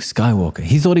was Luke Skywalker.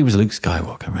 He thought he was Luke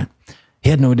Skywalker, right? He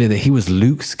had no idea that he was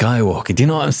Luke Skywalker. Do you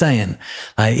know what I'm saying?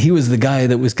 Like, he was the guy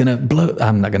that was going to blow...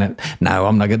 I'm not going to...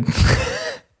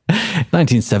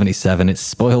 1977, it's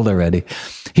spoiled already.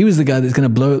 He was the guy that's going to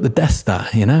blow up the Death Star,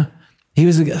 you know? He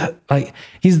was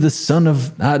he's the son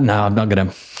of... no, I'm not going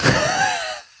to...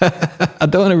 I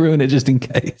don't want to ruin it just in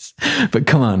case. But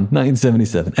come on,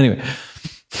 1977. Anyway.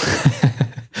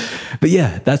 But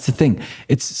yeah, that's the thing.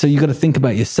 So you got to think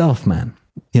about yourself, man.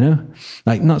 You know,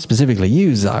 like, not specifically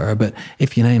you, Zara, but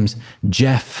if your name's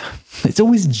Jeff, it's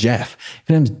always Jeff. If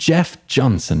your name's Jeff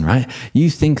Johnson, right? You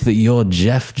think that you're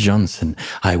Jeff Johnson.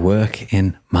 I work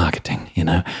in marketing, you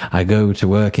know. I go to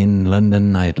work in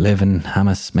London. I live in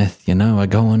Hammersmith, you know. I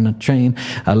go on a train.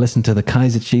 I listen to the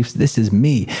Kaiser Chiefs. This is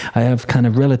me. I have kind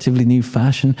of relatively new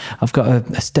fashion. I've got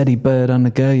a steady bird on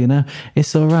the go, you know.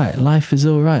 It's all right. Life is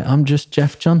all right. I'm just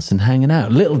Jeff Johnson hanging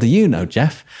out. Little do you know,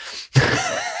 Jeff.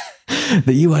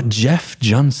 That you are Jeff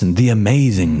Johnson, the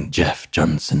amazing Jeff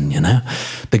Johnson, you know?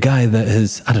 The guy that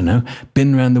has, I don't know,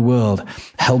 been around the world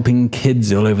helping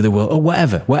kids all over the world, or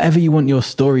whatever you want your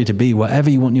story to be, whatever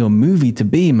you want your movie to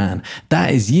be, man.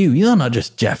 That is you. You're not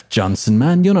just Jeff Johnson,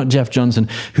 man. You're not Jeff Johnson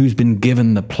who's been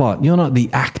given the plot. You're not the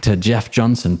actor Jeff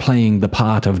Johnson playing the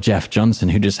part of Jeff Johnson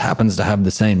who just happens to have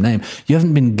the same name. You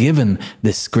haven't been given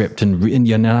this script and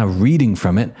you're now reading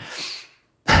from it.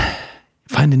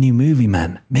 Find a new movie,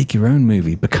 man. Make your own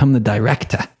movie. Become the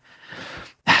director.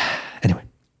 Anyway.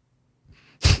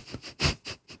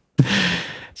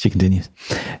 She continues.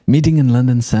 Meeting in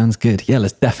London sounds good. Yeah,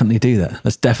 let's definitely do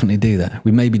that.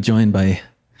 We may be joined by,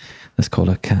 let's call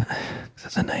her Kat.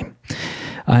 That's her name.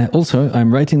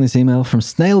 I'm writing this email from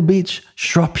Snail Beach,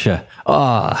 Shropshire.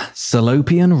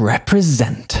 Salopian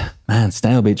represent. Man,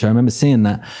 Snail Beach, I remember seeing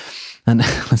that. And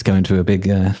let's go into a big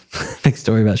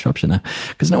story about Shropshire now,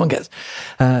 because no one gets.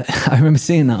 I remember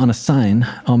seeing that on a sign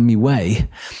on my way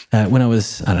when I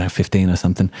was, 15 or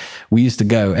something. We used to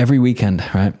go every weekend,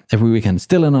 right? Every weekend,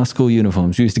 still in our school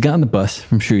uniforms. We used to get on the bus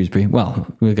from Shrewsbury. Well,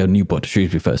 we would go Newport to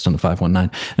Shrewsbury first on the 519.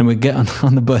 And we'd get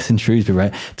on the bus in Shrewsbury,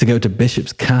 right, to go to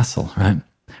Bishop's Castle, right?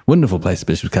 Wonderful place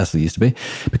Bishop's Castle used to be,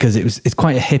 because it's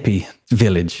quite a hippie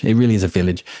village. It really is a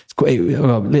village.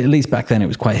 Well, at least back then it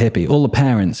was quite hippie. All the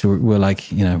parents were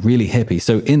like, you know, really hippie.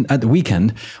 So at the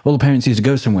weekend, all the parents used to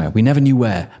go somewhere. We never knew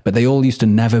where, but they all used to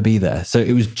never be there. So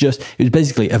it was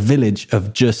basically a village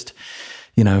of just,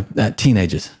 you know,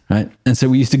 teenagers, right? And so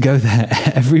we used to go there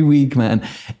every week, man.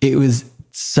 It was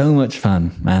so much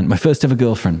fun, man. My first ever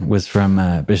girlfriend was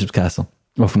from Bishop's Castle,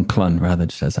 or from Clun rather,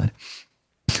 just outside.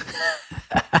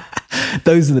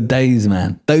 Those are the days,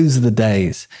 man. Those are the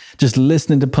days. Just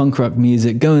listening to punk rock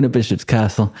music, going to Bishop's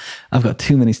Castle. I've got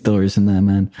too many stories in there,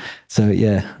 man. So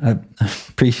yeah, I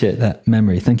appreciate that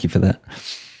memory. Thank you for that.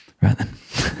 Right then.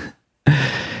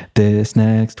 This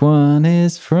next one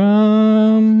is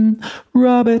from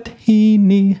Robert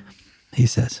Heaney. He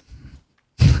says,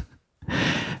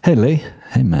 "Hey Lee,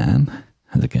 hey man,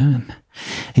 how's it going?"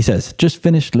 He says, "Just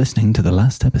finished listening to the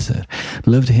last episode.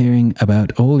 Loved hearing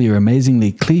about all your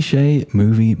amazingly cliche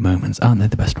movie moments. Aren't they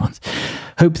the best ones?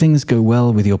 Hope things go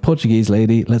well with your Portuguese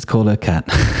lady. Let's call her Kat."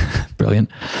 Brilliant.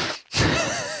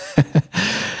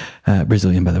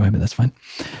 Brazilian, by the way, but that's fine.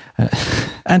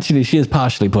 Actually, she is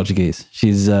partially Portuguese.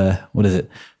 She's,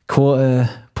 quarter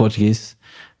Portuguese,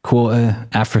 quarter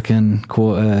African,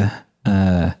 quarter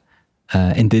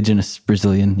indigenous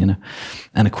Brazilian,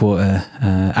 and a quarter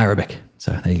Arabic.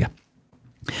 So there you go.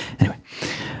 Anyway,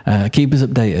 keep us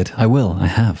updated. I will. I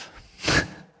have.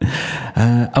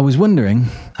 I was wondering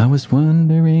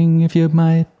if you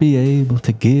might be able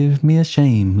to give me a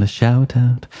shameless shout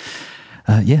out.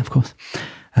 Yeah, of course.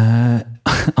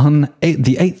 On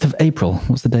the 8th of April,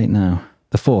 what's the date now?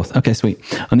 The 4th. Okay, sweet.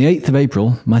 On the 8th of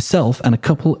April, myself and a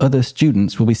couple other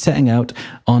students will be setting out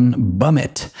on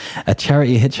Bummit, a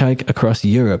charity hitchhike across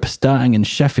Europe, starting in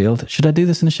Sheffield. Should I do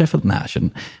this in a Sheffield? Nah, I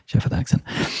shouldn't. Sheffield accent.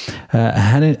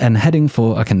 And heading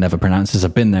for, I can never pronounce this.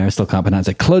 I've been there. I still can't pronounce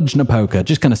it. Cluj-Napoca.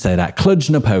 Just going to say that.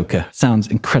 Cluj-Napoca. Sounds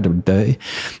incredibly dirty.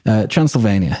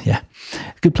 Transylvania. Yeah.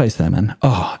 Good place there, man.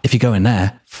 Oh, if you go in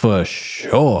there, for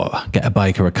sure, get a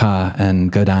bike or a car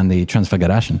and go down the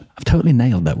Transfiguration. I've totally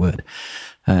nailed that word.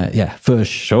 Yeah, for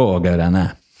sure, go down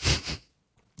there.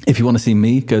 If you want to see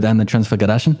me go down the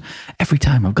Transfiguration, every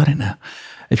time I've got it now.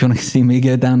 If you want to see me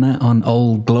go down there on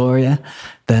Old Gloria,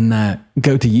 then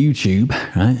go to YouTube,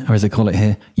 right? Or as they call it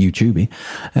here, YouTubey,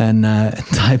 and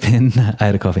type in, I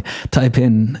had a coffee, type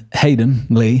in Hayden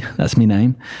Lee, that's my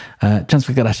name,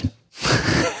 Transfiguration.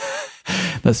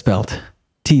 That's spelled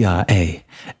Transfa,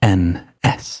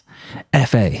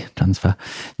 transfer,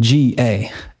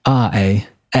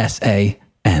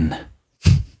 Garasan.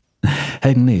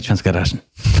 Hayden Lee, Transfiguration.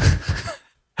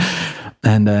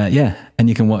 And and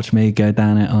you can watch me go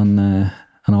down it on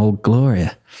Old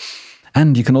Gloria.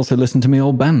 And you can also listen to me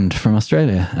old band from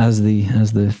Australia as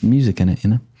the music in it,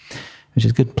 which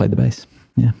is good. Play the bass.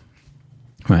 Yeah.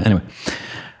 Right, anyway.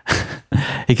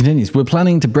 He continues, "We're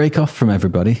planning to break off from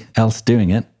everybody else doing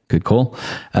it," good call,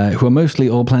 "who are mostly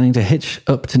all planning to hitch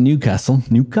up to Newcastle,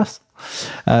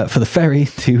 for the ferry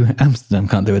to Amsterdam."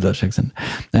 Can't do a Dutch accent.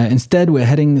 "Instead, we're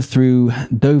heading through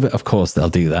Dover." Of course, they'll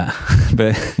do that.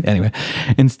 But anyway,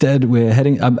 instead, we're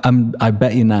heading, I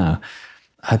bet you now,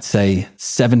 I'd say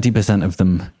 70% of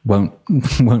them won't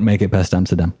make it past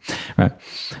Amsterdam. Right.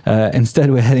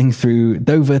 "Instead, we're heading through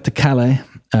Dover to Calais,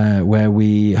 where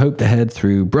we hope to head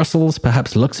through Brussels,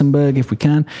 perhaps Luxembourg if we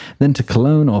can, then to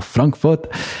Cologne or Frankfurt,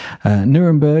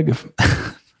 Nuremberg."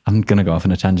 I'm going to go off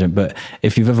on a tangent, but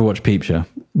if you've ever watched Peep Show,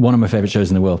 one of my favorite shows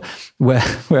in the world, where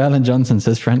Alan Johnson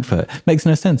says Frankfurt, makes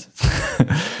no sense.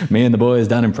 Me and the boys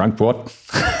down in Frankfurt.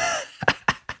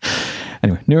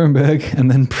 Anyway, Nuremberg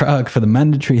and then Prague for the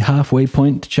mandatory halfway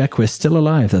point to check we're still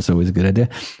alive. That's always a good idea.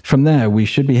 From there, we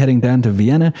should be heading down to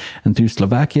Vienna and through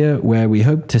Slovakia, where we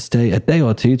hope to stay a day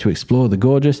or two to explore the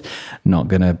gorgeous, not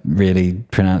going to really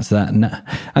pronounce that. I'm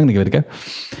going to give it a go.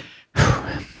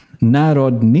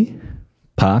 Národní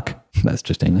Park, that's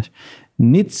just English.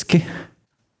 Nitsky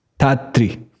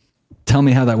Tatry. Tell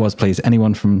me how that was, please.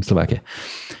 Anyone from Slovakia?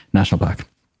 National Park.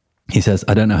 He says,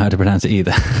 I don't know how to pronounce it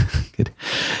either. Good.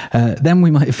 Then we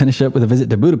might finish up with a visit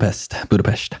to Budapest,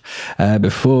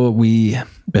 before we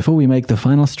make the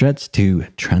final stretch to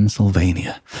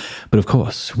Transylvania. But of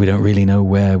course, we don't really know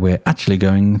where we're actually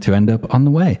going to end up on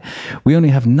the way. We only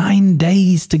have 9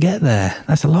 days to get there.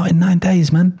 That's a lot in 9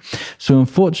 days, man. So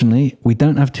unfortunately, we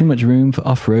don't have too much room for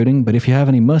off-roading, but if you have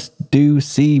any must-do,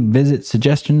 see, visit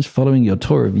suggestions following your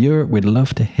tour of Europe, we'd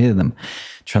love to hear them.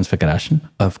 Transfiguration,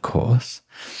 of course.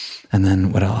 And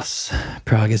then what else?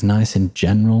 Prague is nice in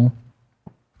general.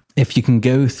 If you can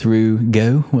go through,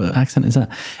 what accent is that?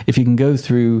 If you can go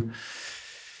through,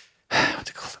 what's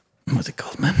it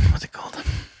called, man? What's it called?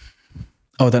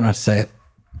 Oh, I don't know how to say it,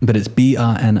 but it's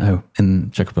Brno in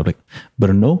Czech Republic.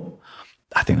 Brno?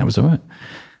 I think that was all right.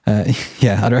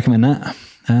 Yeah, I'd recommend that.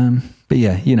 But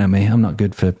yeah, you know me, I'm not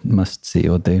good for must see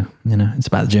or do. It's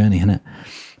about the journey, isn't it?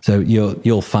 So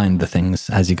you'll find the things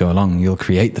as you go along. You'll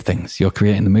create the things. You're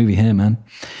creating the movie here, man.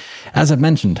 As I've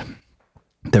mentioned,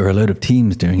 there are a load of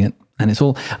teams doing it, and it's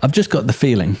all. I've just got the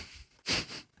feeling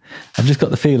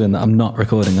that I'm not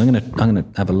recording. I'm gonna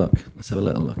have a look. Let's have a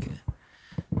little look here.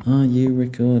 Are you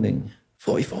recording?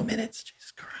 44 minutes.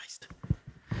 Jesus Christ.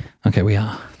 Okay, we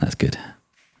are. That's good.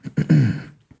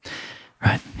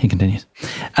 Right, he continues.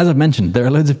 As I've mentioned, there are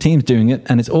loads of teams doing it,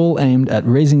 and it's all aimed at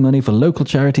raising money for local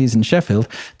charities in Sheffield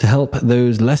to help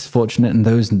those less fortunate and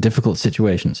those in difficult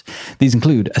situations. These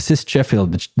include Assist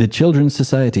Sheffield, the Children's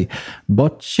Society,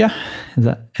 Boccia, is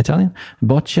that Italian?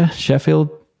 Boccia, Sheffield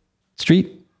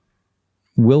Street,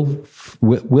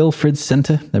 Wilfrid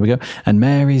Centre, there we go, and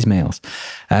Mary's Mails.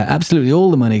 Absolutely all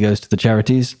the money goes to the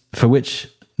charities, for which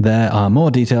there are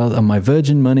more details on my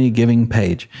Virgin Money giving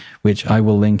page, which I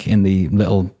will link in the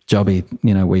little jobby,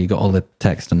 where you got all the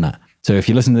text and that. So if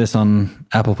you listen to this on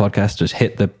Apple Podcasts, just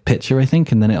hit the picture, I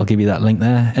think, and then it'll give you that link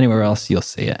there. Anywhere else, you'll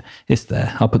see it. It's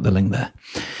there. I'll put the link there.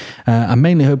 I'm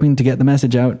mainly hoping to get the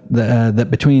message out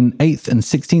that between 8th and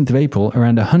 16th of April,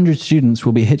 around 100 students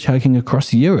will be hitchhiking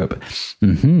across Europe.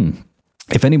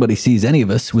 If anybody sees any of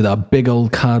us with our big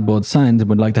old cardboard signs and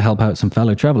would like to help out some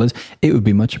fellow travelers, it would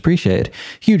be much appreciated.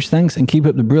 Huge thanks and keep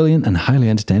up the brilliant and highly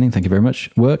entertaining, thank you very much,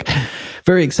 work.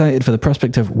 Very excited for the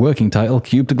prospect of working title,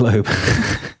 Cube the Globe.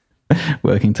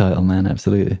 Working title, man,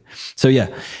 absolutely. So yeah,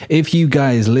 if you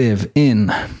guys live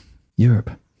in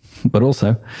Europe, but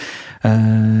also,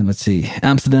 let's see,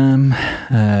 Amsterdam,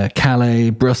 Calais,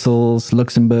 Brussels,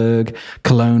 Luxembourg,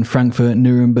 Cologne, Frankfurt,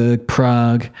 Nuremberg,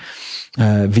 Prague,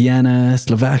 Vienna,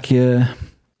 Slovakia,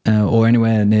 or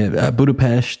anywhere near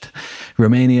Budapest,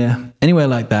 Romania, anywhere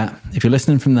like that. If you're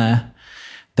listening from there,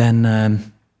 then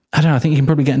I don't know. I think you can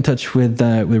probably get in touch with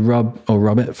Rob or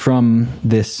Robert from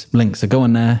this link. So go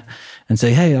on there and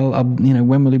say, hey, I'll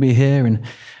when will he be here? And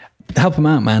help him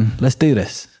out, man. Let's do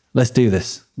this. Let's do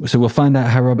this. So we'll find out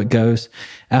how Robert goes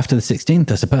after the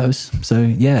 16th, I suppose. So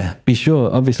yeah, be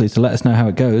sure, obviously, to let us know how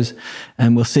it goes,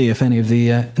 and we'll see if any of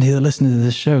the listeners of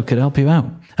this show could help you out.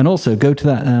 And also go to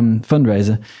that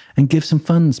fundraiser and give some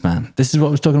funds, man. This is what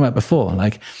I was talking about before.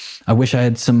 Like, I wish I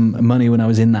had some money when I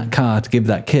was in that car to give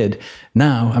that kid.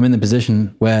 Now I'm in the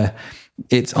position where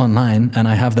it's online and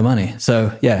I have the money.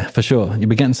 So yeah, for sure. You'll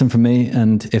be getting some from me.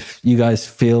 And if you guys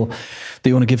feel that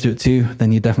you want to give to it too,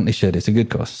 then you definitely should. It's a good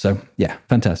cause. So yeah,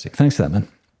 fantastic. Thanks for that, man.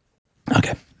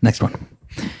 Okay, next one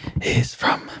is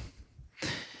from,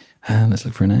 let's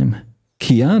look for a name.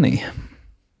 Kiani.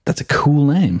 That's a cool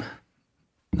name.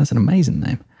 That's an amazing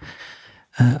name.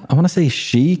 I want to say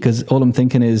she, because all I'm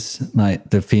thinking is like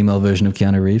the female version of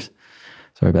Keanu Reeves.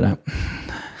 Sorry about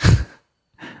that.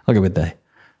 I'll go with they.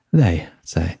 They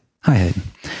say, hi Hayden.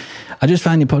 I just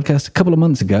found your podcast a couple of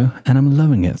months ago and I'm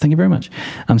loving it. Thank you very much.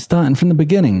 I'm starting from the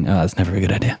beginning. Oh, that's never a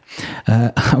good idea.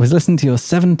 I was listening to your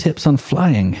 7 tips on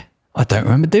flying. I don't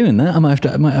remember doing that. I might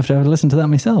have to listen to that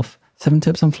myself. 7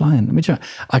 tips on flying. Let me try.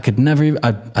 I could never even,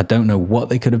 I don't know what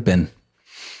they could have been.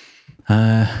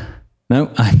 No,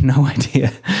 I have no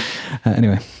idea.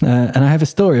 Anyway, and I have a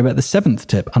story about the 7th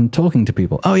tip on talking to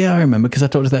people. Oh yeah, I remember, because I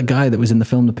talked to that guy that was in the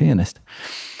film The Pianist.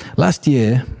 Last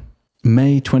year,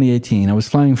 May 2018, I was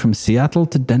flying from Seattle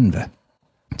to Denver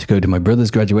to go to my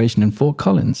brother's graduation in Fort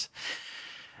Collins.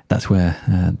 That's where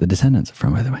the descendants are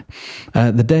from, by the way.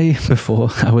 The day before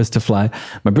I was to fly,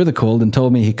 my brother called and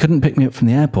told me he couldn't pick me up from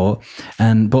the airport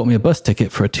and bought me a bus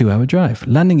ticket for a 2-hour drive,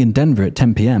 landing in Denver at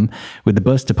 10 p.m. with the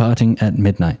bus departing at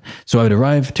midnight. So I would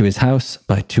arrive to his house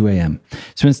by 2 a.m.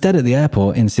 So instead at the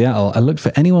airport in Seattle, I looked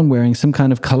for anyone wearing some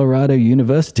kind of Colorado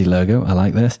University logo, I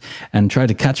like this, and tried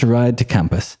to catch a ride to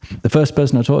campus. The first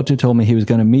person I talked to told me he was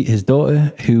going to meet his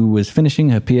daughter who was finishing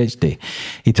her PhD.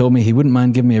 He told me he wouldn't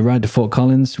mind giving me a ride to Fort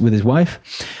Collins with his wife.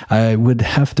 I would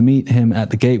have to meet him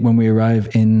at the gate when we arrive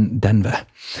in Denver.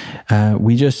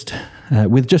 With just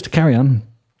a carry-on,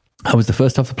 I was the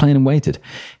first off the plane and waited.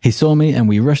 He saw me and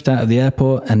we rushed out of the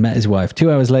airport and met his wife.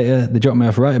 2 hours later, they dropped me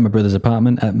off right at my brother's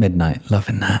apartment at midnight.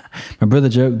 Loving that. My brother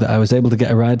joked that I was able to get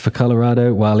a ride for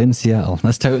Colorado while in Seattle.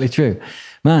 That's totally true.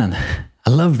 Man, I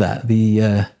love that.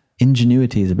 The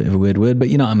ingenuity is a bit of a weird word, but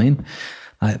you know what I mean?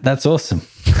 That's awesome.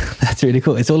 That's really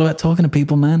cool. It's all about talking to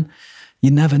people, man. You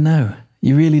never know.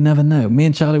 You really never know. Me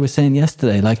and Charlie were saying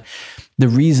yesterday, like, the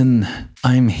reason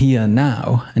I'm here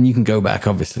now, and you can go back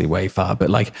obviously way far, but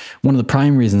like one of the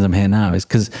prime reasons I'm here now is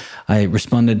because I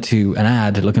responded to an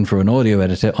ad looking for an audio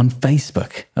editor on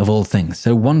Facebook, of all things.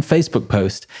 So one Facebook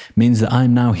post means that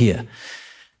I'm now here.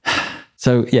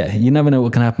 So yeah, you never know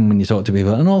what can happen when you talk to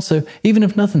people. And also, even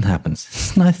if nothing happens,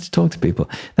 it's nice to talk to people.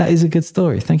 That is a good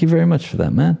story. Thank you very much for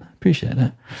that, man. Appreciate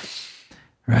it.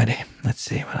 Righty, let's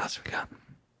see what else we got.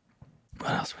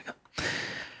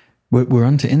 We're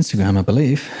on to Instagram, I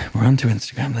believe. We're on to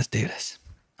Instagram. Let's do this.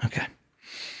 Okay.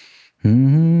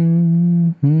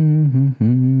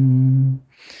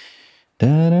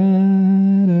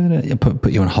 Yeah,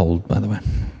 put you on hold, by the way.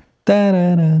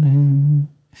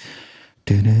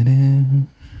 Do-do-do.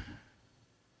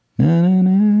 Na, na,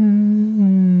 na.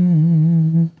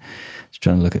 Just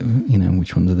trying to look at,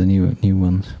 which ones are the new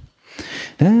ones.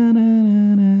 Da, da,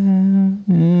 da, da,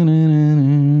 da.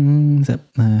 Is that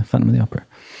Phantom of the Opera?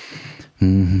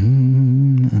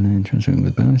 Mm-hmm. And then transferring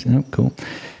with bonus. Oh, cool.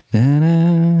 Da, da, da.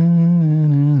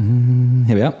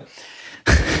 Here we are.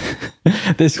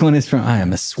 This one is from, I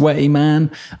am a sweaty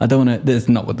man. I don't want to, this is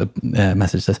not what the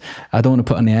message says. I don't want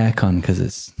to put on the aircon because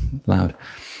it's loud.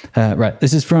 Right,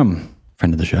 this is from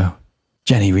friend of the show,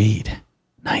 Jenny Reed,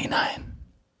 99.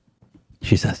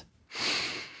 She says,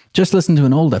 just listened to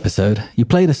an old episode. You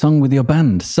played a song with your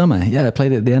band, Summer. Yeah, I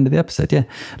played it at the end of the episode. Yeah,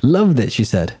 loved it, she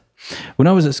said. When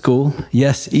I was at school,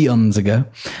 yes, eons ago,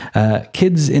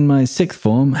 kids in my sixth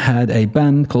form had a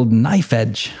band called Knife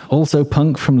Edge, also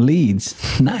punk from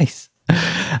Leeds. Nice.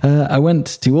 I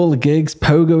went to all the gigs,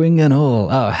 pogoing and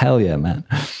all. Oh, hell yeah, man.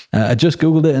 I just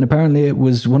Googled it, and apparently it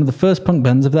was one of the first punk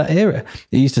bands of that era.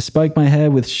 It used to spike my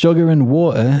hair with sugar and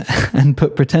water and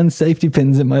put pretend safety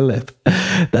pins in my lip.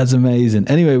 That's amazing.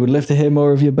 Anyway, would love to hear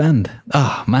more of your band.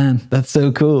 Oh, man, that's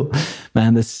so cool.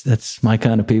 Man, that's my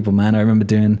kind of people, man. I remember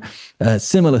doing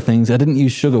similar things. I didn't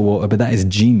use sugar water, but that is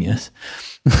genius.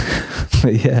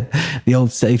 But yeah, the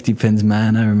old safety pins,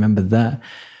 man, I remember that.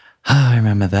 I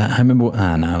remember that. I remember... no,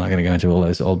 I'm not going to go into all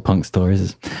those old punk stories.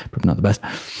 It's probably not the best.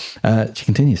 She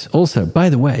continues. Also, by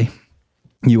the way,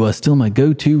 you are still my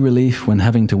go-to relief when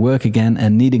having to work again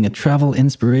and needing a travel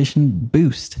inspiration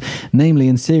boost. Namely,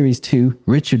 in Series 2,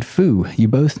 Richard Fu. You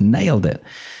both nailed it.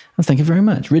 Well, thank you very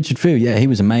much. Richard Fu, yeah, he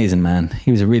was amazing, man.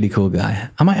 He was a really cool guy.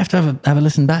 I might have to have a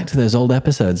listen back to those old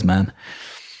episodes, man.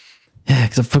 Yeah,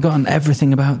 because I've forgotten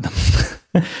everything about them.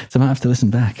 So I might have to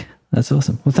listen back. That's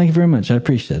awesome. Well, thank you very much. I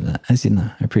appreciate that. As you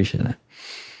know, I appreciate that.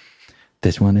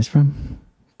 This one is from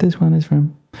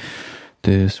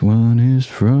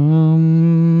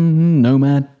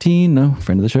Nomad Tino,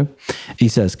 friend of the show. He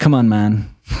says, come on,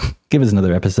 man. Give us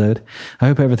another episode. I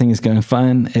hope everything is going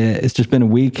fine. It's just been a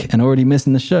week and already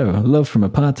missing the show. Love from a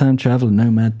part-time traveler,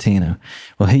 Nomad Tino.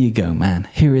 Well, here you go, man.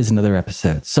 Here is another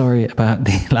episode. Sorry about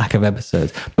the lack of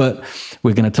episodes, but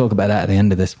we're going to talk about that at the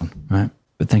end of this one, right?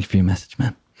 But thank you for your message,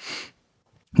 man.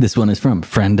 This one is from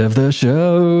friend of the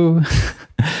show,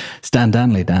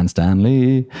 Dan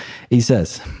Stanley. He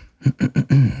says,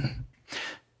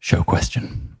 show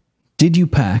question. Did you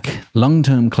pack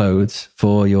long-term clothes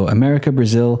for your America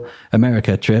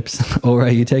trips, or are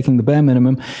you taking the bare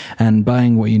minimum and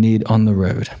buying what you need on the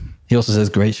road? He also says,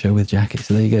 great show with Jackie.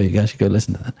 So there you go. You guys should go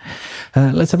listen to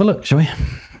that. Let's have a look, shall we?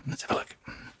 Let's have a look.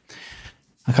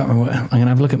 I can't remember. I'm going to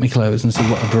have a look at my clothes and see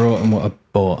what I brought and what I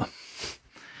bought.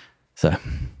 So,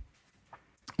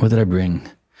 what did I bring?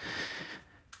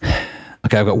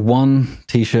 Okay, I've got one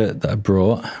t-shirt that I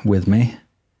brought with me.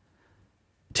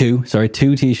 Two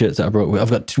t-shirts that I brought with me.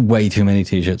 I've got way too many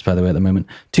t-shirts, by the way, at the moment.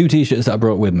 2 t-shirts that I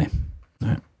brought with me. All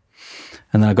right.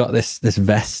 And then I got this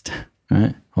vest,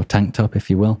 right? Or tank top, if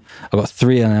you will. I've got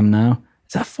 3 of them now.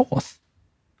 Is that 4th?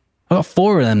 I've got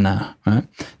 4 of them now, right?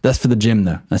 That's for the gym,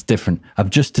 though. That's different. I've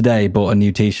just today bought a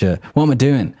new t-shirt. What am I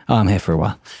doing? Oh, I'm here for a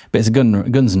while. But it's a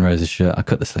Guns N' Roses shirt. I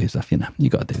cut the sleeves off, you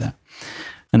got to do that.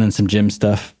 And then some gym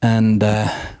stuff. And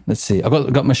let's see. I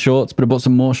got my shorts, but I bought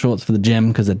some more shorts for the gym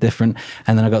because they're different.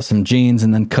 And then I got some jeans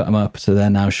and then cut them up. So they're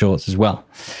now shorts as well.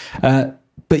 But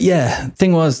yeah,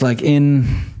 thing was, like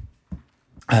in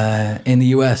the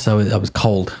US, I was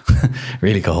cold,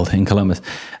 really cold in Columbus.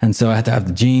 And so I had to have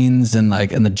the jeans and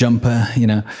the jumper,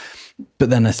 but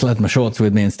then I still had my shorts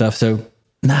with me and stuff. So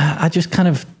I just kind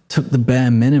of took the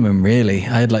bare minimum, really.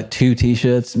 I had 2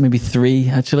 t-shirts, maybe 3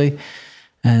 actually.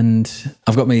 And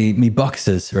I've got me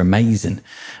boxers are amazing,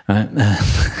 right?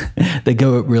 They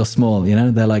go up real small,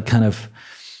 they're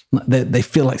they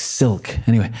feel like silk.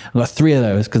 Anyway, I've got 3 of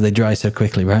those because they dry so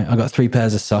quickly, right? I've got 3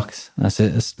 pairs of socks. That's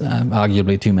it. It's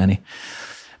arguably too many.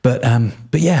 But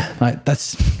yeah,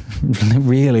 that's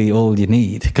really all you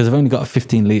need because I've only got a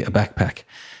 15-litre backpack,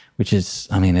 which is,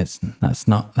 that's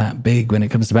not that big when it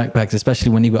comes to backpacks,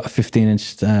 especially when you've got a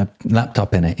 15-inch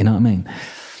laptop in it, you know what I mean?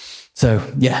 So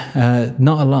yeah,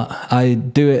 not a lot. I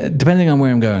do it depending on where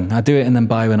I'm going. I do it and then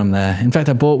buy when I'm there. In fact,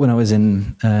 I bought when I was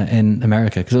in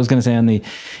America because I was going to say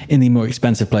in the more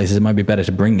expensive places it might be better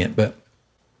to bring it. But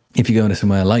if you go into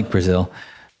somewhere like Brazil,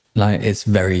 it's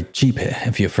very cheap here.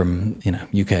 If you're from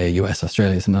UK, US,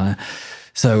 Australia, something like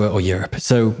that, or Europe.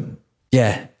 So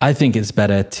yeah, I think it's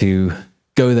better to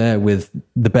go there with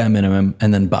the bare minimum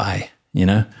and then buy.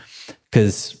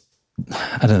 Because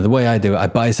I don't know, the way I do it, I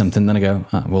buy something, then I go,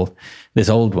 oh, well, this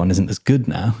old one isn't as good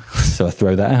now. So I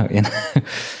throw that out,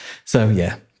 So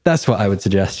yeah, that's what I would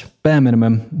suggest. Bare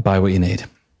minimum, buy what you need.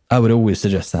 I would always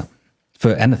suggest that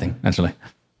for anything, actually.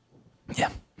 Yeah.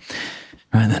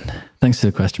 Right then. Thanks for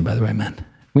the question, by the way, man.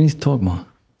 We need to talk more.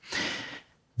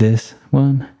 This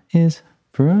one is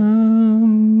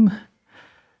from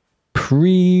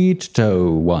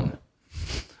Preto1.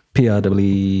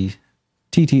 PRWTTO1.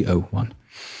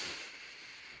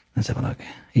 Let's have a look.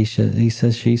 He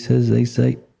says, she says, they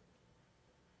say.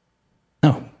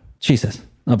 Oh, she says,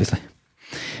 obviously.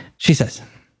 She says,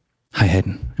 hi,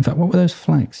 Hayden. In fact, what were those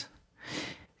flags?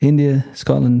 India,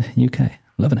 Scotland, UK.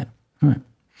 Loving it. All right.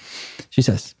 She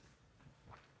says,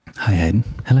 hi, Hayden.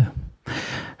 Hello.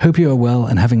 Hope you are well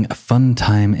and having a fun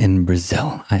time in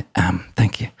Brazil. I am.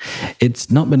 Thank you. It's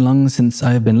not been long since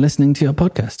I have been listening to your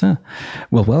podcast. Huh?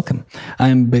 Well, welcome.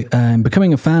 I'm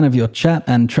becoming a fan of your chat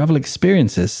and travel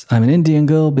experiences. I'm an Indian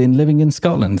girl, been living in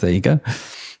Scotland. There you go.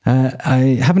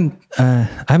 I haven't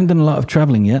done a lot of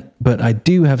traveling yet, but I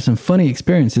do have some funny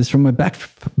experiences from my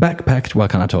backpack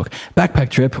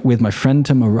trip with my friend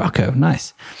to Morocco.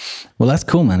 Nice. Well, that's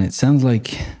cool, man. It sounds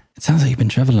like you've been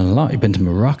traveling a lot. You've been to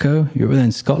Morocco. You're there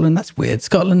in Scotland. That's weird.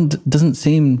 Scotland doesn't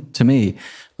seem to me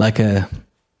like a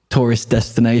tourist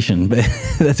destination, but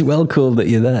that's well cool that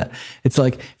you're there. It's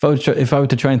like if I were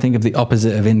to try and think of the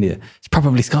opposite of India, it's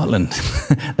probably Scotland,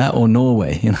 that or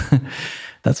Norway. You know,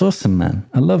 that's awesome, man.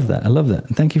 I love that.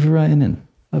 And thank you for writing in.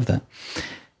 Love that.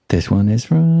 This one is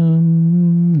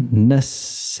from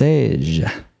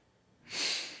Neseja.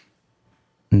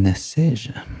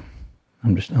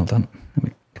 Hold on. Let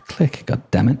me click. God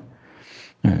damn it.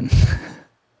 All right.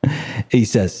 He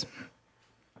says,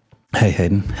 hey,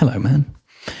 Hayden. Hello, man.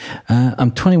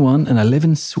 I'm 21 and I live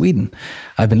in Sweden.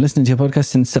 I've been listening to your podcast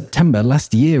since September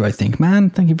last year, I think.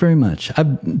 Man, thank you very much.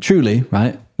 I've truly,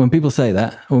 right, when people say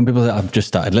that, or when people say I've just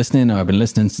started listening, or I've been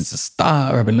listening since the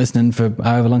start, or I've been listening for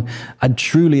however long, I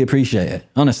truly appreciate it.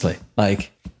 Honestly,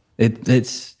 like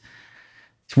it's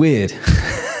weird.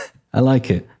 I like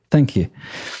it. Thank you.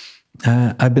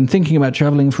 I've been thinking about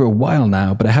traveling for a while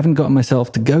now, but I haven't gotten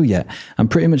myself to go yet. I'm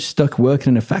pretty much stuck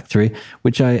working in a factory,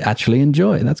 which I actually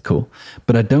enjoy. That's cool.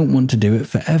 But I don't want to do it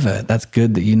forever. That's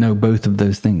good that you know both of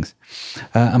those things.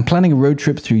 I'm planning a road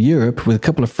trip through Europe with a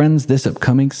couple of friends this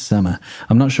upcoming summer.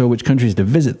 I'm not sure which countries to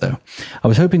visit, though. I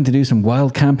was hoping to do some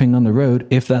wild camping on the road,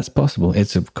 if that's possible.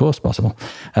 It's, of course, possible.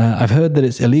 I've heard that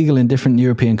it's illegal in different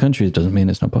European countries. Doesn't mean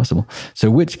it's not possible.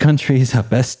 So which countries are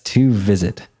best to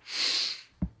visit?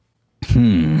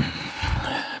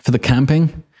 For the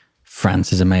camping,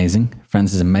 France is amazing.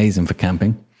 France is amazing for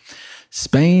camping.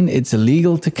 Spain, it's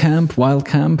illegal to camp, wild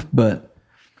camp, but ...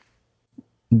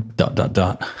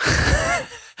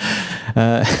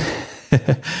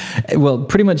 Well,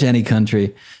 pretty much any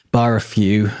country, bar a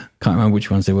few. Can't remember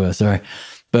which ones they were, sorry.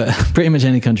 But pretty much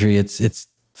any country, it's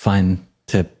fine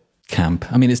to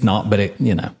camp. I mean, it's not, but it,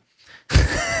 you know.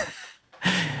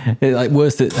 Like,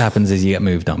 worst that happens is you get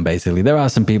moved on, basically. There are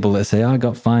some people that say, I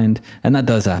got fined, and that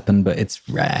does happen, but it's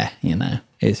rare, you know.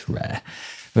 It's rare.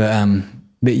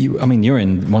 But you're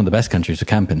in one of the best countries for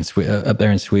camping. Up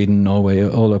there in Sweden, Norway,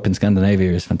 all up in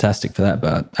Scandinavia is fantastic for that.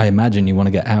 But I imagine you want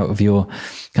to get out of your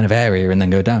kind of area and then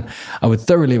go down. I would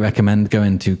thoroughly recommend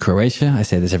going to Croatia. I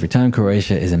say this every time.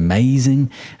 Croatia is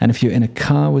amazing. And if you're in a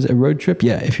car, was it a road trip?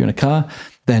 Yeah, if you're in a car,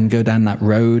 then go down that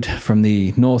road from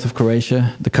the north of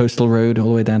Croatia, the coastal road, all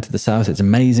the way down to the south. It's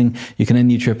amazing. You can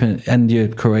end your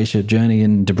Croatia journey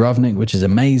in Dubrovnik, which is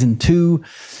amazing too.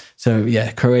 So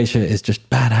yeah, Croatia is just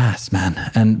badass, man.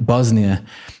 And Bosnia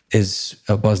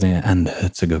and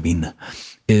Herzegovina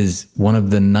is one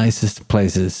of the nicest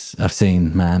places I've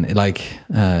seen, man. Like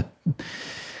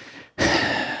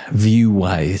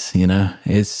view-wise, you know,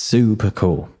 it's super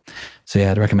cool. So yeah,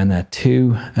 I'd recommend that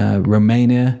too.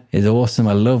 Romania is awesome.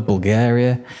 I love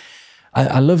Bulgaria.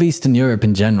 I love Eastern Europe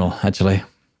in general, actually.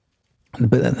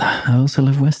 But I also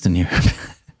love Western Europe.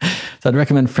 So I'd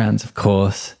recommend France, of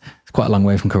course. It's quite a long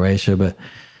way from Croatia, but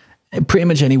pretty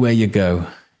much anywhere you go,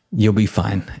 you'll be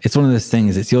fine. It's one of those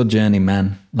things. It's your journey,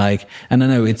 man. Like, and I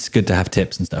know it's good to have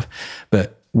tips and stuff,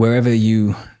 but wherever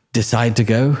you decide to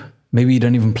go, maybe you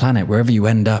don't even plan it. Wherever you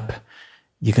end up,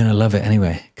 you're going to love it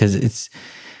anyway. Because it's,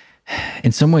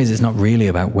 in some ways, it's not really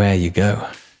about where you go,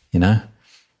 you know?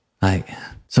 Like,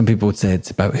 some people would say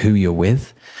it's about who you're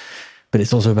with, but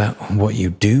it's also about what you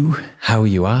do, how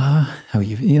you are,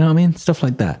 you know what I mean? Stuff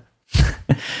like that.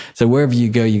 So wherever you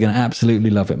go, you're going to absolutely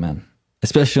love it, man.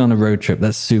 Especially on a road trip.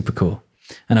 That's super cool.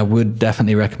 And I would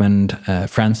definitely recommend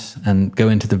France and go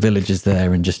into the villages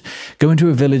there and just go into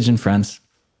a village in France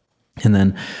and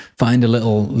then find a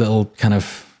little kind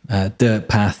of dirt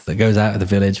path that goes out of the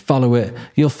village. Follow it.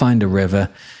 You'll find a river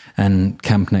and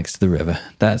camp next to the river.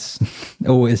 That's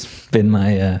always been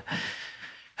my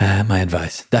my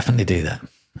advice. Definitely do that.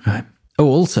 All right. Oh,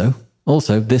 also,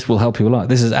 Also, this will help you a lot.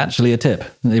 This is actually a tip.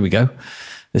 There we go.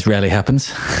 This rarely happens.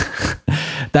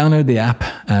 Download the app,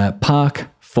 Park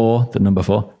 4, the number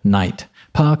 4, Night.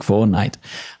 Park 4 Night.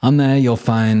 On there, you'll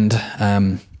find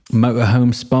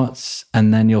motorhome spots,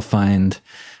 and then you'll find,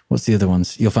 what's the other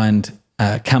ones? You'll find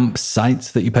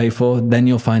campsites that you pay for. Then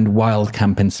you'll find wild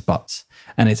camping spots.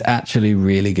 And it's actually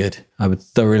really good. I would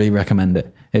thoroughly recommend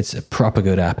it. It's a proper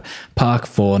good app. Park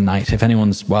 4 Night. If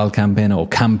anyone's wild camping or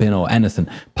camping or anything,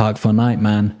 Park 4 Night,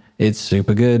 man, it's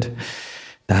super good.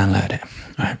 Download it.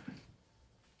 All right.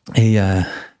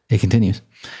 He continues.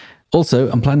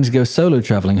 Also, I'm planning to go solo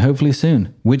traveling, hopefully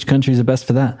soon. Which countries are best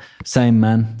for that? Same,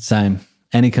 man. Same.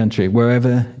 Any country,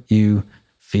 wherever you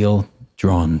feel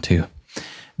drawn to.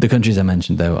 The countries I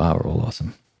mentioned, though, are all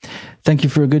awesome. Thank you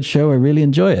for a good show. I really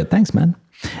enjoy it. Thanks, man.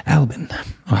 Albin.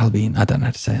 I don't know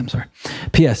how to say it. I'm sorry.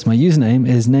 P.S. My username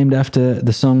is named after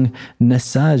the song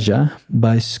Nesaja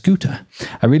by Scooter.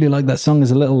 I really like that song as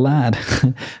a little lad.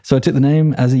 So I took the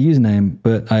name as a username,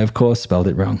 but I, of course, spelled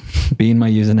it wrong. Being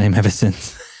my username ever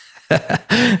since.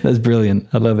 That's brilliant.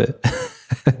 I love it.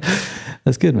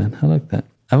 That's good, man. I like that.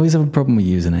 I always have a problem with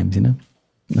usernames, you know?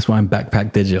 That's why I'm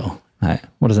Backpack Digital. Right.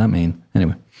 What does that mean?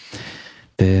 Anyway.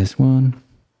 This one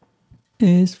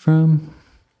is from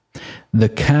The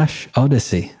Cash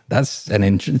Odyssey. That's an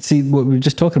interesting. See what we were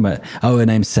just talking about. Oh, her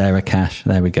name's Sarah Cash.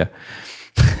 There we go.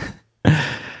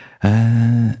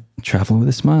 Travel with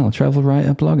a smile. Travel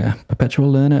writer, blogger,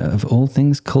 perpetual learner of all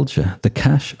things culture.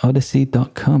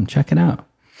 thecashodyssey.com. Check it out.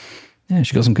 Yeah,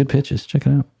 she got some good pictures. Check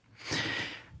it out.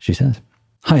 She says,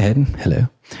 "Hi, Hayden. Hello.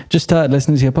 Just started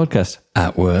listening to your podcast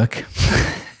at work."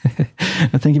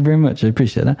 Thank you very much. I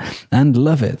appreciate that. And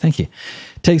love it. Thank you.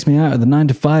 Takes me out of the 9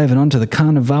 to 5 and onto the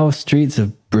carnival streets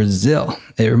of Brazil.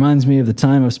 It reminds me of the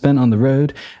time I've spent on the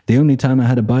road. The only time I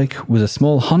had a bike was a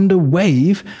small Honda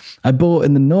Wave I bought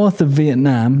in the north of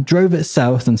Vietnam, drove it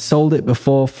south and sold it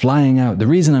before flying out. The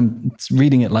reason I'm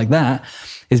reading it like that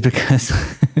is because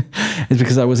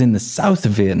I was in the south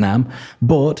of Vietnam,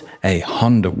 bought a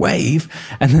Honda Wave,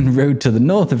 and then rode to the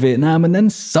north of Vietnam and then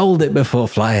sold it before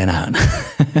flying out.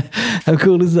 How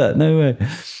cool is that? No way.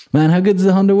 Man, how good is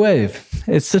the Honda Wave?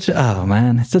 It's such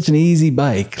an easy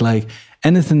bike. Like,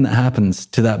 anything that happens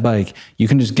to that bike, you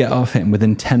can just get off it and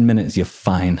within 10 minutes, you're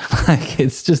fine. Like,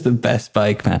 it's just the best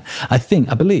bike, man. I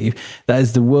believe that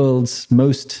is the world's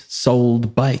most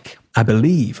sold bike. I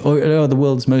believe, or the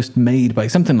world's most made bike,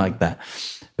 something like that.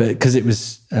 But because it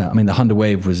was, the Honda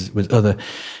Wave was other,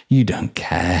 you don't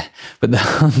care. But the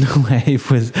Honda Wave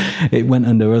it went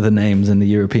under other names in the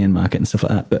European market and stuff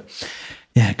like that. But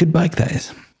yeah, good bike that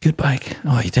is. Good bike.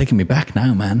 Oh, you're taking me back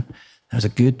now, man. That was a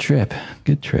good trip.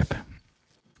 Good trip.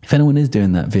 If anyone is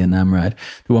doing that Vietnam ride,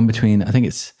 the one between, I think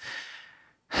it's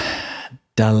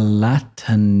Dalat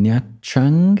and Nha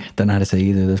Trang. Don't know how to say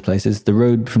either of those places. The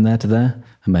road from there to there,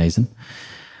 amazing.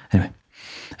 Anyway,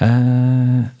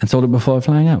 and sold it before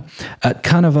flying out. At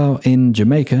Carnival in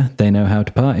Jamaica, they know how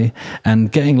to party,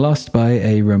 and getting lost by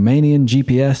a Romanian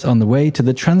GPS on the way to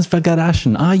the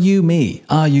Transfiguration. Are you me?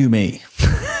 Are you me?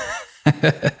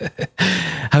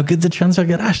 How good's the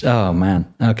Transfiguration? Oh,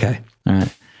 man. Okay. All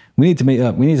right. We need to meet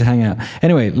up. We need to hang out.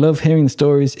 Anyway, love hearing the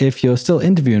stories. If you're still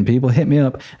interviewing people, hit me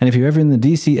up. And if you're ever in the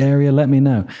DC area, let me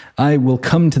know. I will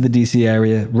come to the DC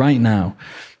area right now.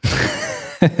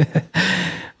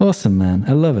 Awesome, man.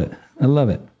 I love it. I love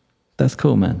it. That's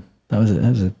cool, man. That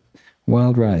was a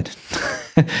wild ride.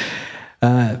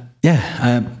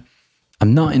 I'm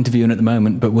not interviewing at the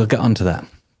moment, but we'll get onto that.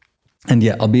 And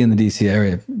yeah, I'll be in the DC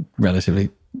area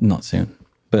relatively not soon,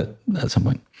 but at some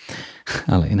point.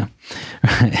 I'll let you know.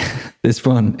 Right. This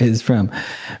one is from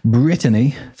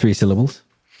Brittany, 3 syllables.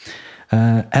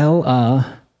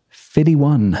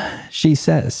 LR51. She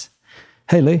says,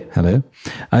 "Hey Lee, hello.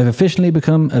 I've officially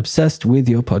become obsessed with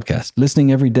your podcast, listening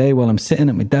every day while I'm sitting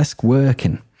at my desk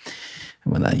working."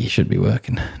 Well, that you should be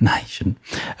working. No, you shouldn't.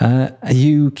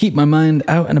 "You keep my mind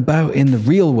out and about in the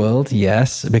real world."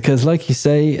 Yes, because like you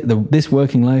say, this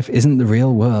working life isn't the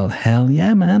real world. Hell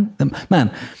yeah, man.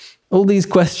 Man, all these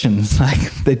questions,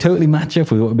 like, they totally match up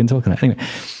with what we've been talking about. Anyway,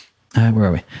 where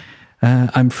are we?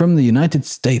 "I'm from the United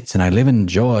States and I live in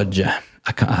Georgia."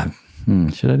 I can't.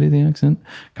 Should I do the accent?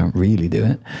 Can't really do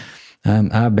it.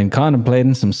 "I've been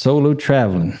contemplating some solo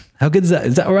traveling." How good is that?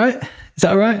 Is that all right? Is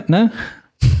that all right? No?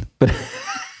 But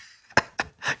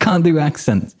can't do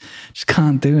accents. Just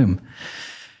can't do them.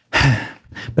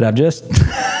 But I've just...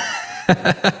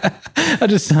 I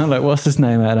just sound like, what's his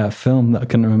name out of that film that I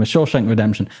couldn't remember? Shawshank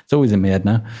Redemption. It's always in my head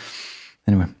now.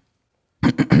 Anyway.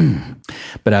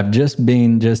 "But I've just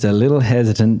been a little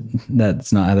hesitant."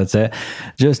 That's not how I'd say it.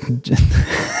 Just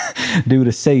due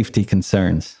to safety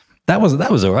concerns.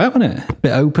 That was all right, wasn't it?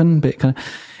 Bit open, bit kind of.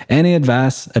 Any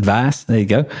advice? There you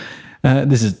go.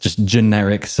 This is just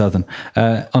generic Southern.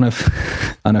 On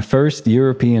a first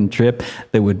European trip,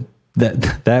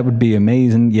 that would be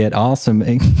amazing, yet awesome.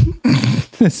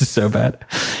 This is so bad.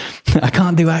 I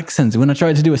can't do accents. When I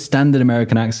try to do a standard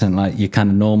American accent, like your kind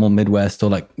of normal Midwest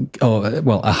or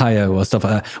Ohio or stuff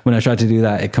like that, when I try to do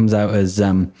that, it comes out as,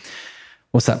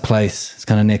 what's that place? It's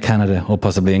kind of near Canada or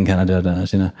possibly in Canada. I don't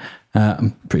actually know.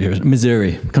 I'm pretty sure.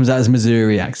 Missouri. It comes out as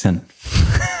Missouri accent.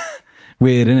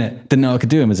 Weird, isn't it? Didn't know I could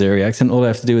do a Missouri accent. All I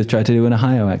have to do is try to do an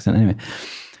Ohio accent. Anyway,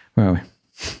 where are we?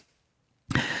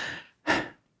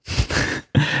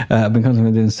 I've been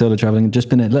constantly doing solo traveling and just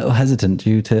been a little hesitant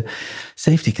due to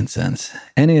safety concerns.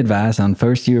 Any advice on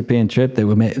first European trip that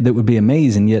would be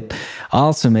amazing, yet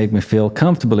also make me feel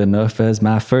comfortable enough as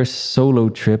my first solo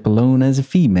trip alone as a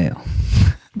female?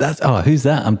 Who's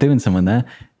that? I'm doing someone there.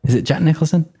 Is it Jack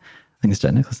Nicholson? I think it's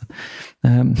Jack Nicholson.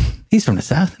 He's from the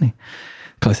South, isn't he?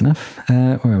 Close enough.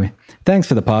 Where are we? Thanks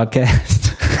for the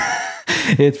podcast.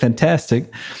 It's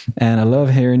fantastic. And I love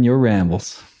hearing your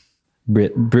rambles.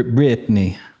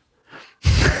 Brittany.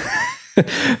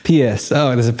 P.S.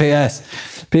 Oh, there's a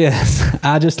P.S. P.S.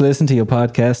 I just listened to your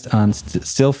podcast on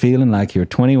still feeling like you're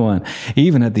 21,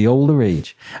 even at the older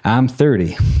age. I'm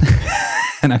 30.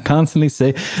 And I constantly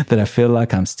say that I feel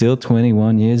like I'm still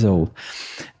 21 years old.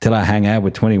 Till I hang out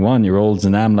with 21-year-olds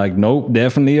and I'm like, nope,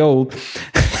 definitely old.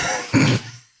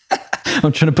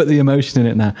 I'm trying to put the emotion in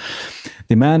it now.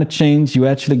 The amount of change you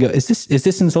actually go... Is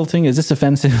this insulting? Is this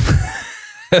offensive?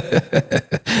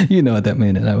 You know I don't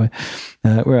mean it that way.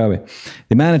 Where are we?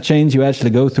 The amount of change you actually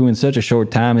go through in such a short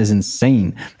time is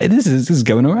insane. This is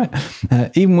going all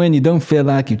right. Even when you don't feel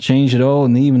like you changed at all,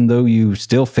 and even though you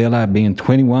still feel like being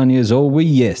 21 years old were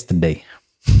yesterday.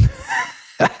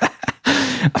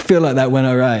 I feel like that went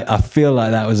all right. I feel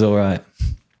like that was all right.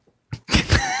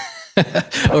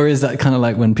 Or is that kind of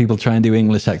like when people try and do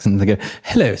English accents, they go,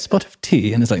 hello, spot of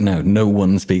tea? And it's like, no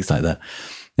one speaks like that.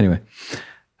 Anyway.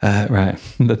 Right,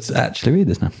 let's actually read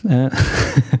this now.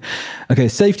 Okay,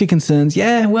 safety concerns.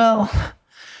 Yeah, well,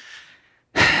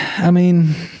 I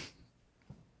mean,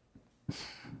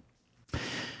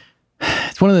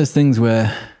 it's one of those things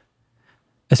where,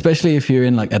 especially if you're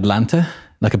in like Atlanta,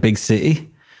 like a big city,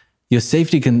 your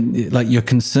safety your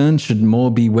concern should more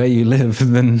be where you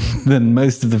live than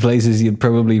most of the places you'd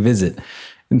probably visit.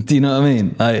 Do you know what I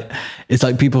mean? Like, it's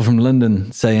like people from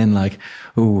London saying like,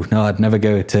 oh, no, I'd never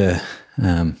go to...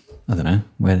 I don't know,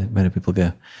 where do people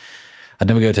go? I'd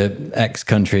never go to X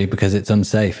country because it's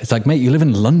unsafe. It's like, mate, you live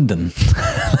in London.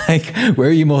 Like, where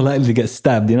are you more likely to get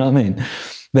stabbed? You know what I mean?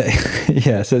 But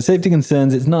yeah, so safety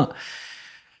concerns, it's not...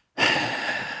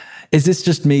 Is this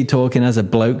just me talking as a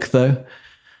bloke, though?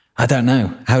 I don't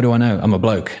know. How do I know? I'm a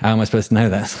bloke. How am I supposed to know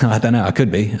that? I don't know. I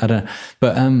could be. I don't know.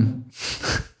 But,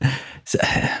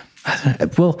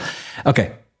 well,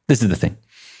 okay, this is the thing.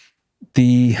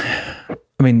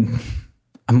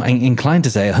 I'm inclined to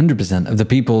say 100% of the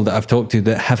people that I've talked to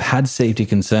that have had safety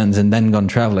concerns and then gone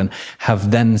traveling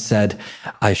have then said,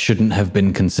 I shouldn't have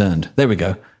been concerned. There we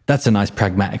go. That's a nice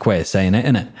pragmatic way of saying it,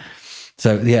 isn't it?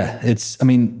 So yeah,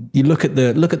 you look at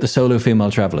the solo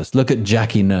female travelers. Look at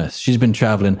Jackie Nurse. She's been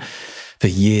traveling for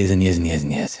years and years and years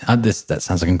and years. That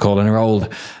sounds like I'm calling her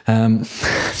old.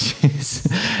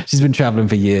 She's been traveling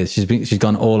for years. She's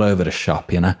gone all over the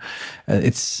shop, you know.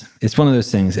 It's one of those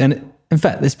things. And in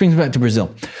fact, this brings me back to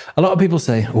Brazil. A lot of people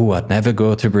say, oh, I'd never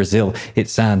go to Brazil. It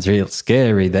sounds real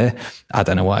scary there. I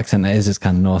don't know what accent that is. It's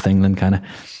kind of North England kind of.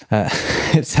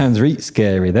 It sounds real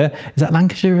scary there. Is that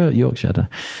Lancashire or Yorkshire? I don't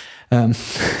know.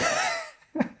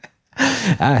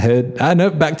 I know,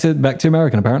 back to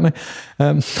American, apparently.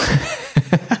 Oh,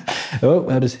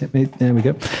 that just hit me. There we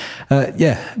go.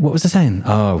 Yeah, what was I saying?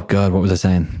 Oh, God, what was I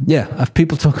saying? Yeah, I've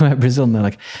people talking about Brazil and they're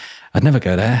like, I'd never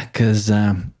go there because...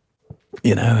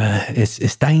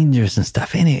 it's dangerous and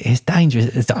stuff, innit? It's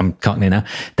dangerous. I'm Cockney now.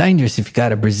 Dangerous if you go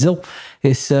to Brazil.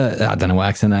 It's, I don't know what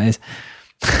accent that is.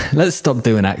 Let's stop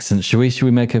doing accents, shall we? Should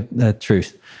we make a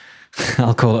truce?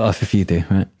 I'll call it off if you do,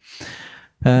 right?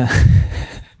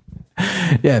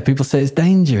 Yeah, people say it's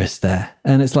dangerous there.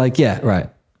 And it's like, yeah, right.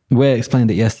 We explained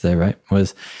it yesterday, right?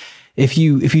 Was if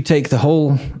you take the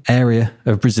whole area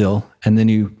of Brazil and then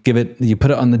you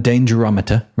put it on the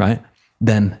dangerometer, right?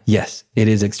 Then yes, it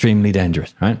is extremely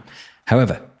dangerous, right?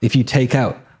 However, if you take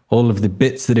out all of the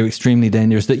bits that are extremely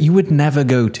dangerous that you would never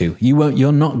go to,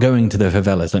 you're not going to the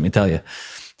favelas, let me tell you.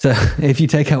 So if you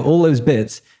take out all those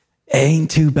bits, it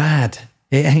ain't too bad.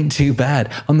 It ain't too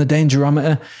bad. On the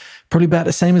dangerometer, probably about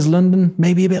the same as London,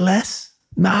 maybe a bit less.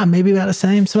 Maybe about the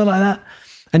same, something like that.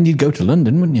 And you'd go to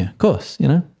London, wouldn't you? Of course, you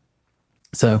know.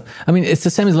 So, I mean, it's the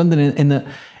same as London in that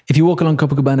if you walk along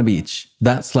Copacabana Beach,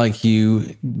 that's like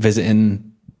you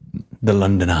visiting the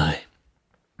London Eye,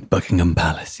 Buckingham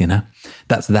Palace, you know?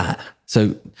 That's that.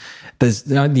 So there's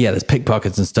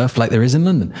pickpockets and stuff like there is in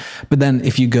London. But then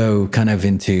if you go kind of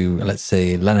into, let's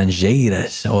say,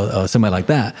 Laranjeiras or somewhere like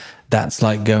that, that's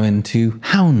like going to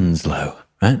Hounslow,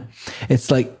 right? It's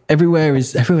like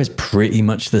everywhere's pretty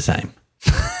much the same.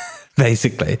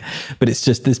 Basically, but it's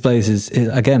just this place is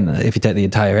again. If you take the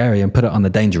entire area and put it on the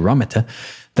dangerometer,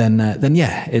 then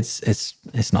yeah,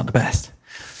 it's not the best.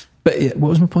 But yeah, what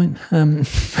was my point?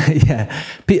 Yeah,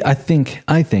 I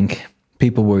think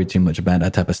people worry too much about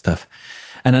that type of stuff,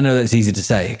 and I know that's easy to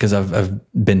say because I've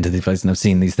been to these places and I've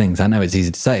seen these things. I know it's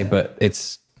easy to say, but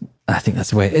I think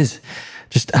that's the way it is.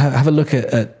 Just have a look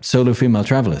at solo female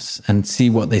travelers and see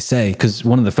what they say. Because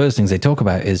one of the first things they talk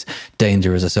about is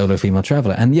danger as a solo female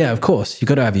traveler. And yeah, of course, you've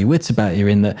got to have your wits about you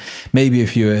in that maybe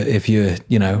if you're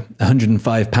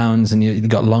 105 pounds and you've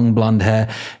got long blonde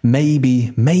hair,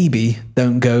 maybe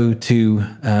don't go to,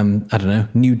 I don't know,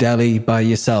 New Delhi by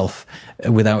yourself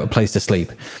without a place to sleep.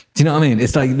 Do you know what I mean?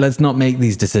 It's like, let's not make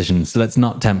these decisions. Let's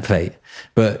not tempt fate,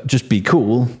 but just be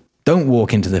cool. Don't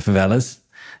walk into the favelas.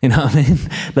 You know what I mean?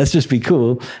 Let's just be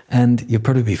cool and you'll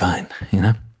probably be fine, you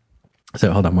know?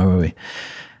 So hold on, where were we?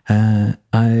 I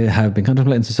have been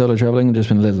contemplating some solo traveling and just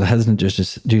been a little hesitant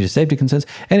just due to safety concerns.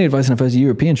 Any advice on a first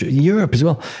European trip, Europe as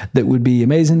well, that would be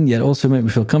amazing, yet also make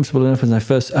me feel comfortable enough as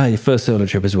your first solo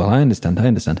trip as well. I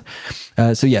understand.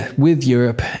 So yeah, with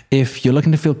Europe, if you're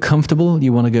looking to feel comfortable,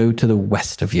 you want to go to the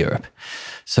west of Europe.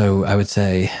 So I would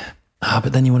say...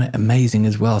 but then you want it amazing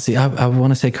as well. See, I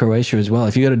want to say Croatia as well.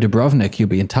 If you go to Dubrovnik, you'll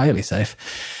be entirely safe.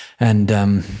 And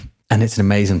it's an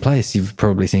amazing place. You've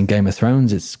probably seen Game of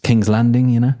Thrones. It's King's Landing,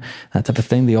 you know, that type of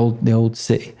thing, the old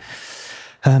city.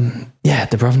 Yeah,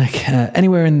 Dubrovnik.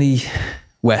 Anywhere in the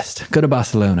west, go to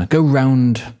Barcelona. Go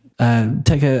round,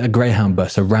 take a Greyhound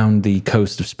bus around the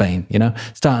coast of Spain, you know.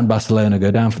 Start in Barcelona, go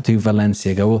down to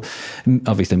Valencia,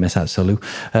 obviously miss out Salou.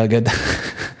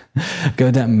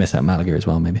 Go down and miss out Malaga as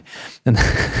well, maybe. And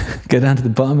go down to the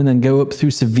bottom and then go up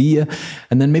through Sevilla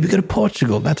and then maybe go to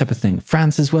Portugal, that type of thing.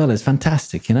 France as well is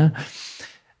fantastic, you know?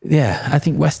 Yeah, I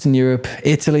think Western Europe,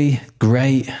 Italy,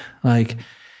 great. Like,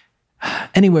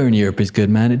 anywhere in Europe is good,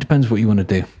 man. It depends what you want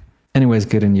to do. Anywhere's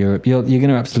good in Europe. You're going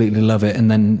to absolutely love it.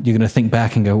 And then you're going to think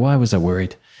back and go, why was I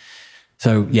worried?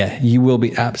 So, yeah, you will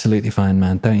be absolutely fine,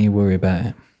 man. Don't you worry about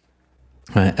it.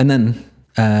 Right, and then...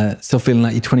 still feeling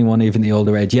like you're 21 even the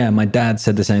older age. Yeah, my dad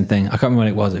said the same thing. I can't remember when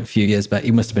it was, a few years back.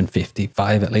 He must have been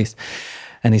 55 at least.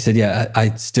 And he said, yeah, I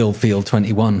still feel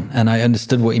 21. And I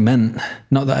understood what he meant.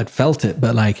 Not that I'd felt it,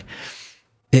 but like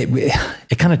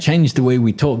it kind of changed the way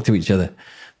we talk to each other,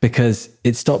 because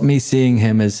it stopped me seeing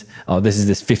him as, oh, this is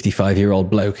this 55-year-old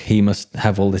bloke. He must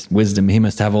have all this wisdom. He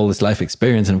must have all this life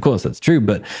experience. And of course, that's true.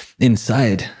 But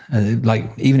inside, like,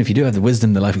 even if you do have the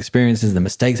wisdom, the life experiences, the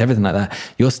mistakes, everything like that,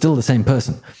 you're still the same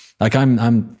person. Like,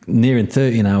 I'm nearing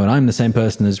 30 now, and I'm the same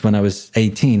person as when I was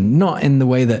 18. Not in the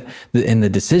way that in the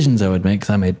decisions I would make,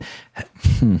 because I made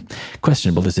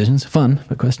questionable decisions. Fun,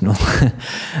 but questionable.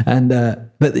 And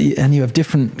you have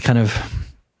different kind of...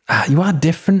 you are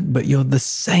different, but you're the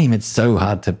same. It's so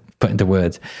hard to put into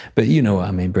words, but you know what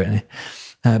I mean, Brittany.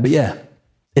 But yeah,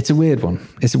 it's a weird one.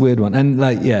 And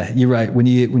like, yeah, you're right. When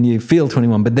you feel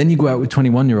 21, but then you go out with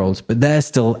 21-year-olds, but they're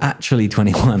still actually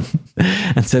 21.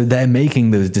 And so they're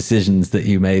making those decisions that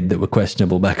you made that were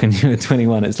questionable back when you were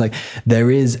 21. It's like,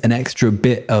 there is an extra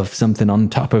bit of something on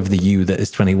top of the you that is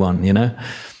 21, you know?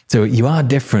 So you are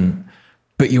different,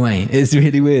 but you ain't. It's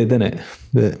really weird, isn't it?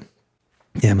 But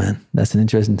yeah, man, that's an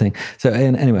interesting thing. So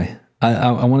anyway,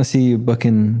 I want to see you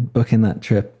booking that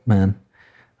trip, man.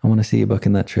 I want to see you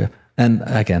booking that trip. And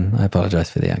again, I apologize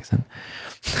for the accent.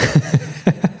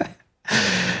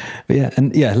 But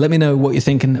yeah, let me know what you're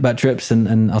thinking about trips,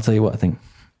 and I'll tell you what I think.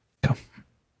 Cool.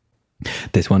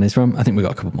 This one is from, I think we've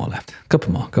got a couple more left.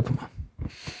 Couple more.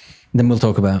 Then we'll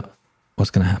talk about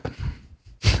what's going to happen.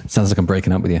 Sounds like I'm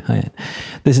breaking up with you.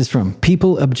 This is from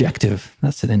People Objective.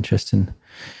 That's an interesting...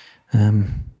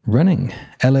 running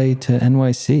LA to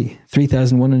NYC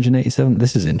 3,187.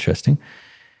 This is interesting.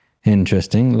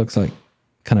 Looks like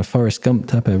kind of Forrest Gump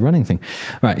type of running thing.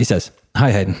 Right, he says,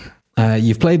 hi Hayden,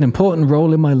 you've played an important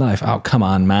role in my life. Oh, come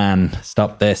on, man,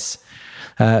 stop this.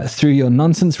 Through your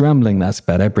nonsense rambling, that's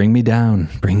better. Bring me down.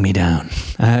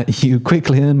 You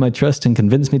quickly earned my trust and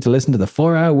convinced me to listen to the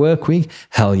 4-Hour Workweek.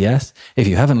 Hell yes. If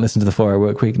you haven't listened to the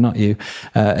 4-Hour Workweek, not you,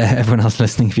 everyone else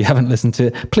listening, if you haven't listened to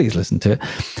it, please listen to it.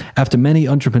 After many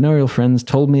entrepreneurial friends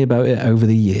told me about it over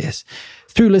the years.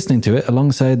 through listening to it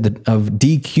alongside of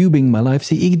decubing my life.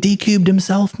 See, he decubed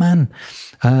himself, man.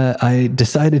 I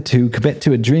decided to commit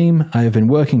to a dream I have been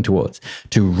working towards,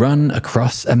 to run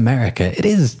across America. It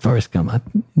is Forrest Gump. I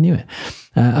knew it.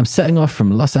 I'm setting off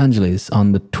from Los Angeles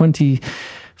on the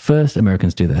 21st.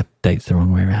 Americans do their dates the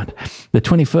wrong way around. The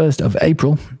 21st of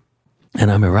April. And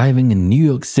I'm arriving in New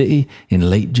York City in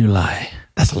late July.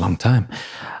 That's a long time.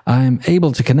 I'm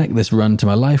able to connect this run to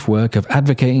my life work of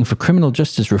advocating for criminal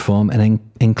justice reform and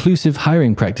inclusive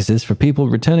hiring practices for people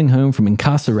returning home from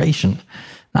incarceration.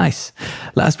 Nice.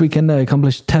 Last weekend, I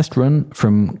accomplished a test run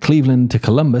from Cleveland to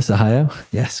Columbus, Ohio.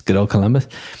 Yes, good old Columbus.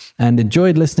 And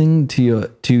enjoyed listening to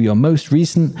your most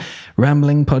recent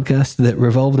rambling podcast that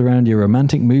revolved around your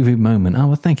romantic movie moment. Oh,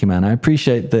 well, thank you, man. I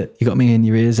appreciate that you got me in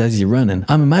your ears as you're running.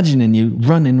 I'm imagining you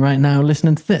running right now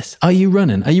listening to this. Are you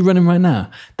running? Are you running right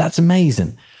now? That's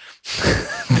amazing.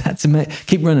 That's amazing.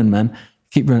 Keep running, man.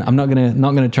 Keep running. I'm not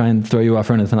gonna try and throw you off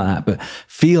or anything like that, but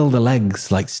feel the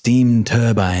legs like steam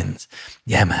turbines.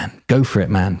 Yeah, man. Go for it,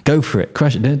 man. Go for it.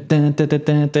 Crush it.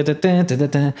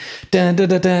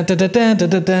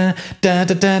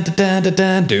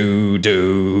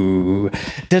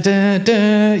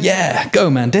 Yeah, go,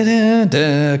 man.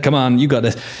 Come on, you got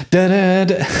this.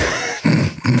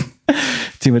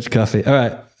 Too much coffee. All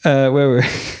right. Where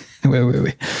were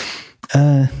we?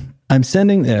 I'm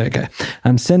sending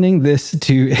this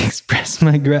to express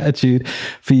my gratitude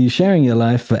for you sharing your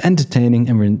life, for entertaining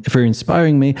and for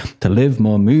inspiring me to live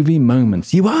more movie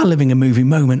moments. You are living a movie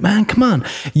moment, man. Come on.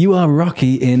 You are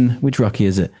Rocky in, which Rocky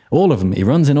is it? All of them. He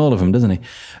runs in all of them, doesn't he?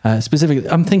 Specifically,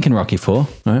 I'm thinking Rocky 4,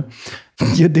 right?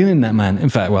 You're doing that, man. In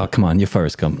fact, well, come on, you're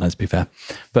Forrest Gump, let's be fair.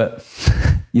 But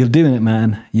you're doing it,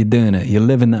 man. You're doing it. You're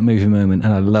living that movie moment,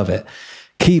 and I love it.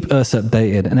 Keep us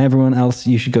updated. And everyone else,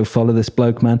 you should go follow this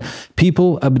bloke, man.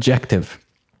 People Objective.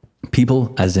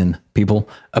 People as in people.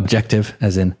 Objective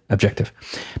as in objective.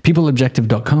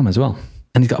 Peopleobjective.com as well.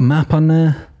 And he's got a map on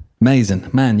there. Amazing.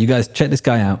 Man, you guys check this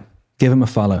guy out. Give him a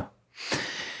follow.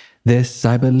 This,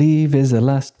 I believe, is the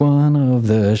last one of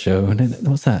the show.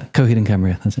 What's that? Coheed and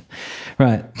Cambria. That's it.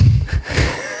 Right.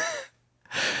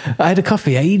 I had a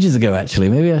coffee ages ago, actually.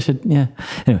 Maybe I should, yeah.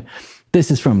 Anyway. This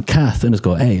is from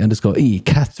Kath_A_E,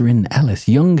 Catherine Ellis,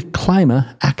 young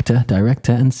climber, actor,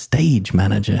 director, and stage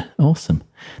manager. Awesome.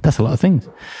 That's a lot of things.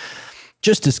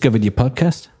 Just discovered your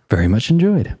podcast. Very much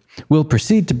enjoyed. We'll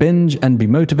proceed to binge and be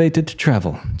motivated to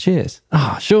travel. Cheers.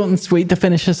 Short and sweet to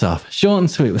finish us off. Short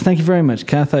and sweet. Well, thank you very much,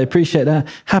 Kath. I appreciate that.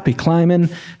 Happy climbing,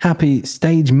 happy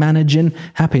stage managing,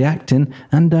 happy acting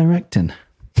and directing.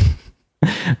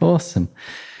 Awesome.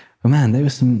 Well, man, there were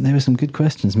some good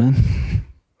questions, man.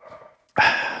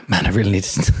 Man, I really need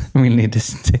to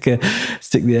stick the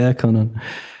aircon on.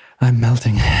 I'm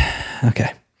melting.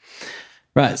 Okay.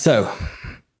 Right, so,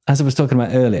 as I was talking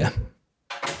about earlier,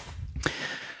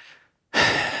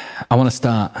 I want to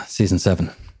start season 7.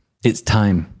 It's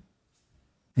time.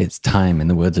 It's time, in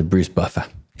the words of Bruce Buffer.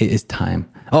 It is time.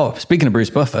 Oh, speaking of Bruce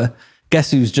Buffer,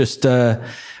 guess who's just...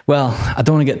 I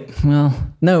don't want to get...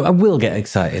 no, I will get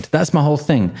excited. That's my whole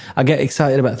thing. I get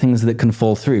excited about things that can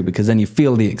fall through because then you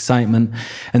feel the excitement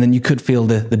and then you could feel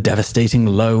the devastating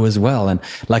low as well. And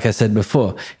like I said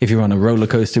before, if you're on a roller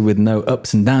coaster with no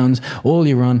ups and downs, all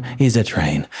you're on is a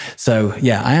train. So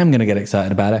yeah, I am going to get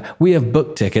excited about it. We have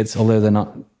booked tickets, although they're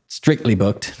not strictly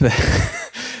booked.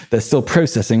 They're still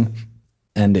processing.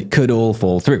 And it could all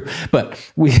fall through. But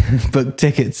we booked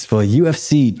tickets for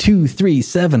UFC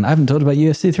 237. I haven't talked about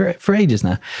UFC for ages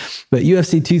now. But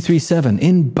UFC 237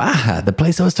 in Baja, the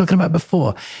place I was talking about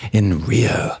before, in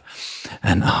Rio.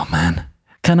 And oh man,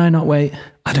 can I not wait?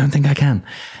 I don't think I can.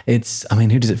 Who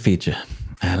does it feature?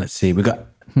 Let's see. We've got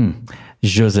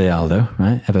Jose Aldo,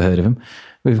 right? Ever heard of him?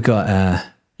 We've got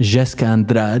Jessica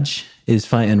Andrade is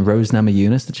fighting Rose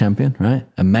Namajunas, the champion, right?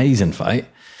 Amazing fight.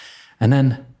 And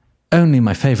then... only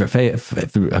my favorite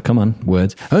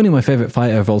only my favorite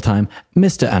fighter of all time,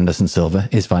 Mr. Anderson Silva,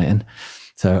 is fighting.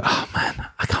 So, oh man,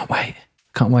 I can't wait.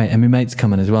 And my mate's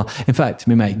coming as well. In fact,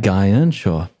 my mate Guy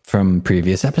Earnshaw from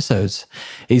previous episodes,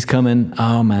 he's coming.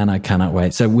 Oh man, I cannot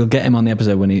wait. So we'll get him on the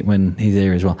episode when he's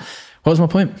here as well. What was my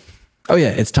point? Oh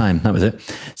yeah, it's time. That was it.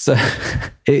 So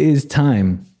it is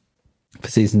time for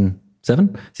season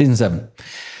 7. Season 7.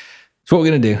 So what we're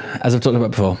going to do, as I've talked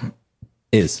about before,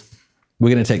 is... we're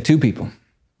going to take 2 people.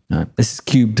 Right? This is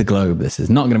Cube to Globe. This is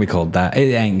not going to be called that.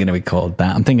 It ain't going to be called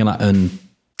that. I'm thinking like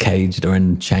Uncaged or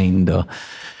Unchained or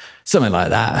something like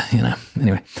that,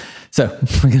 Anyway, so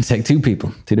we're going to take 2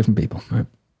 people, 2 different people, right?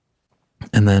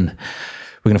 And then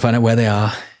we're going to find out where they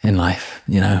are in life,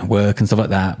 work and stuff like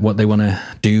that, what they want to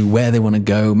do, where they want to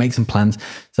go, make some plans,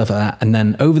 stuff like that. And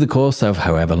then over the course of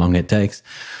however long it takes,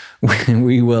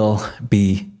 we will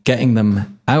be getting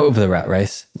them out of the rat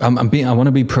race. I want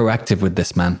to be proactive with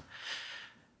this, man.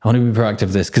 I want to be proactive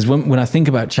with this because when I think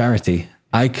about charity,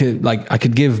 I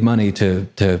could give money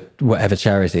to whatever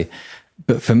charity,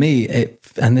 but for me,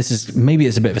 and this is maybe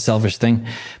it's a bit of a selfish thing,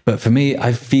 but for me,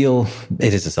 I feel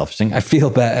it is a selfish thing. I feel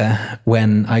better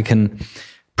when I can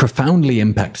profoundly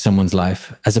impact someone's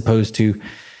life as opposed to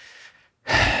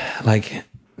like,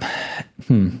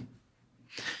 I'm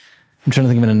trying to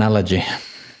think of an analogy.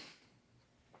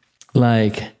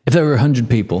 Like if there were 100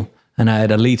 people and I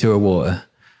had a liter of water,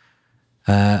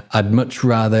 I'd much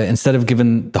rather, instead of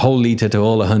giving the whole liter to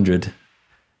all 100,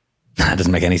 that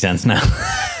doesn't make any sense now.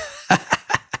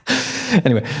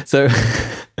 Anyway, so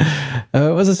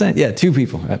what was I saying? Yeah, 2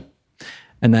 people, right?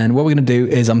 And then what we're going to do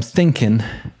is I'm thinking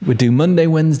we'd do Monday,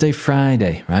 Wednesday,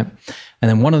 Friday, right? And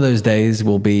then one of those days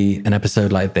will be an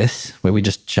episode like this where we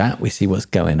just chat, we see what's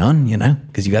going on, you know,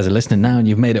 because you guys are listening now and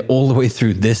you've made it all the way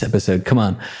through this episode. Come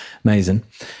on, amazing.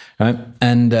 Right?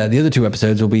 And the other 2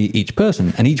 episodes will be each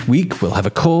person. And each week we'll have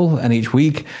a call and each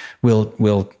week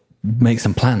we'll make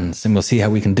some plans and we'll see how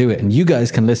we can do it. And you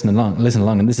guys can listen along.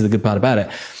 And this is the good part about it.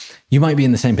 You might be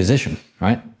in the same position,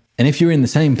 right? And if you're in the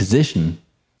same position,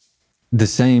 the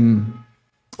same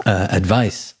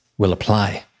advice will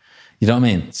apply. You know what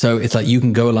I mean? So it's like you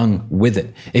can go along with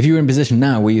it. If you're in a position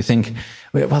now where you think,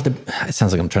 well, it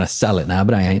sounds like I'm trying to sell it now,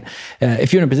 but I ain't.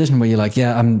 If you're in a position where you're like,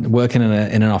 yeah, I'm working in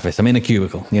an office, I'm in a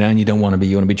cubicle, you know, and you don't want to be,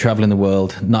 you want to be traveling the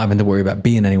world, not having to worry about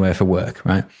being anywhere for work,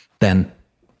 right? Then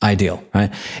ideal,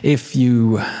 right? If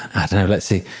you, I don't know, let's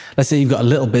say you've got a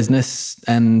little business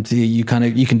and you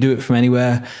can do it from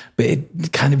anywhere, but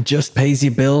it kind of just pays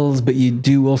your bills, but you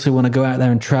do also want to go out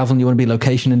there and travel and you want to be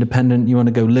location independent, you want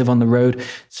to go live on the road,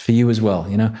 it's for you as well,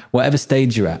 you know, whatever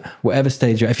stage you're at,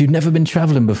 if you've never been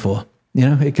traveling before, you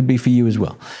know, it could be for you as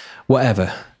well.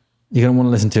 Whatever, you're going to want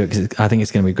to listen to it because I think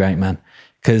it's going to be great, man.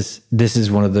 Because this is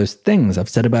one of those things, I've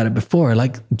said about it before, I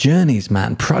like journeys,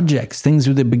 man, projects, things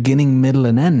with a beginning, middle,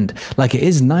 and end. Like it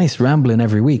is nice rambling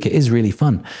every week. It is really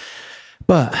fun.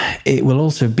 But it will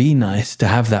also be nice to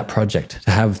have that project, to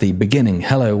have the beginning.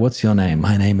 Hello, what's your name?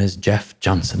 My name is Jeff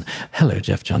Johnson. Hello,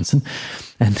 Jeff Johnson.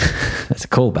 And that's a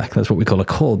callback. That's what we call a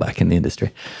callback in the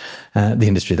industry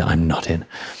that I'm not in.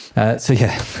 So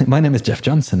yeah, my name is Jeff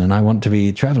Johnson and I want to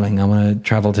be traveling. I want to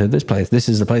travel to this place. This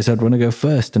is the place I'd want to go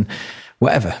first and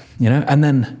whatever, you know? And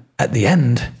then at the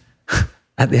end,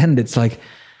 it's like,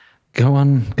 go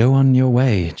on your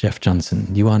way, Jeff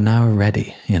Johnson. You are now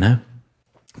ready, you know?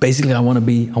 Basically, I want to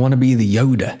be the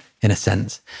Yoda in a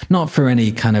sense, not for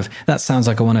any kind of, that sounds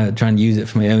like I want to try and use it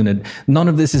for my own, none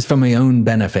of this is for my own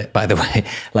benefit, by the way.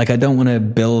 Like, I don't want to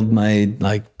build my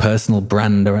like personal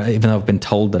brand, or even though I've been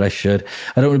told that I should,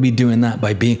 I don't want to be doing that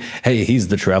by being, hey, he's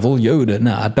the travel Yoda.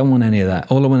 No, I don't want any of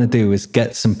that. All I want to do is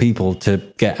get some people to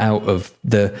get out of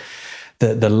the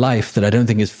life that I don't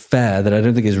think is fair, that I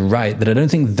don't think is right, that I don't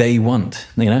think they want,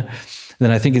 you know? Then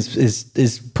I think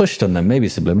is pushed on them, maybe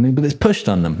subliminally, but it's pushed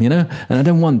on them, you know? And I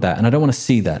don't want that, and I don't want to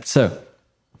see that. So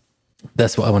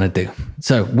that's what I want to do.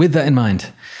 So with that in mind,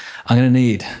 I'm going to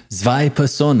need zwei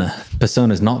Personen.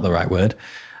 Persona is not the right word.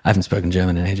 I haven't spoken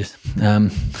German in ages. I'm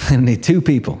going to need 2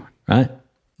 people, right?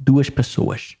 Duas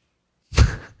pessoas.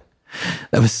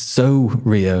 That was so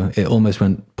Rio, it almost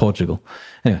went Portugal.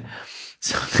 Anyway,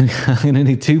 so I'm going to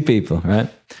need 2 people, right?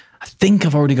 I think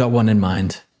I've already got one in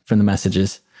mind from the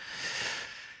messages.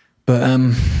 But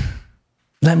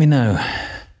let me know.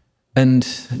 And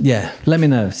yeah, let me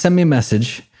know. Send me a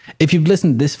message. If you've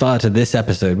listened this far to this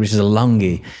episode, which is a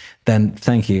longie, then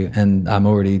thank you. And I'm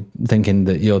already thinking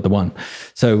that you're the one.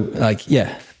 So like,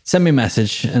 yeah, send me a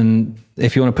message. And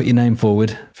if you want to put your name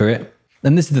forward for it.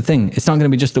 And this is the thing. It's not going to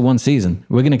be just the one season.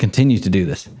 We're going to continue to do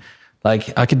this.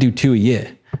 Like I could do 2 a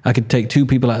year. I could take 2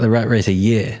 people out of the rat race a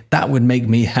year. That would make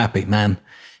me happy, man.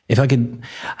 If I could...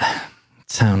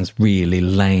 sounds really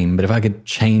lame, but if I could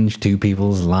change 2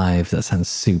 people's lives, that sounds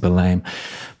super lame.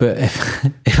 But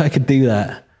if I could do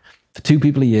that for 2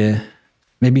 people a year,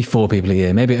 maybe 4 people a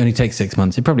year, maybe it only takes 6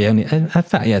 months. It probably only, in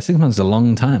fact, yeah, 6 months is a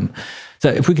long time. So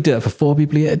if we could do that for 4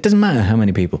 people a year, it doesn't matter how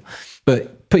many people,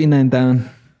 but put your name down.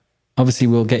 Obviously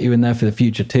we'll get you in there for the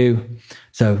future too.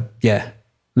 So yeah,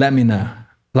 let me know.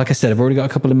 Like I said, I've already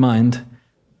got a couple in mind,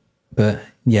 but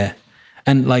yeah.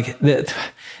 And like,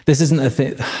 this isn't a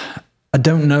thing. I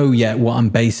don't know yet what I'm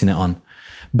basing it on,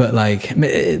 but like,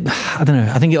 I don't know.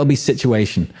 I think it'll be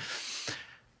situation,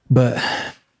 but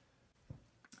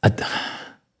I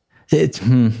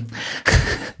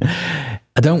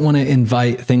don't want to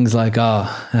invite things like,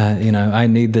 you know, I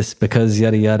need this because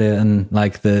yada, yada. And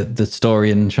like the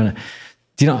story and trying to,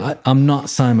 do you know, I'm not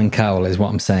Simon Cowell is what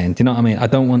I'm saying. Do you know what I mean? I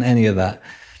don't want any of that.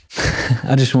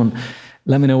 I just want,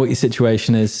 let me know what your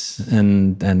situation is,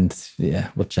 and yeah,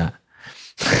 we'll chat.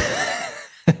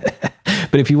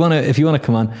 But if you want to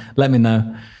come on, let me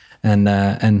know,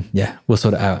 and yeah, we'll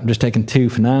sort it out. I'm just taking 2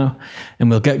 for now, and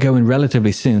we'll get going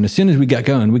relatively soon. As soon as we get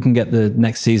going, we can get the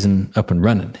next season up and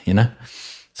running, you know?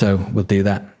 So we'll do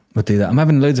that. I'm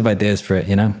having loads of ideas for it,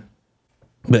 you know?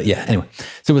 But yeah, anyway,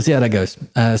 so we'll see how that goes.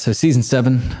 So season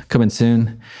 7 coming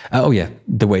soon. Oh yeah,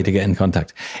 the way to get in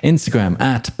contact. Instagram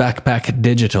at Backpack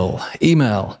Digital.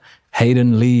 Email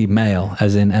Hayden Lee Mail,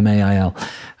 as in MAIL,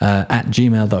 at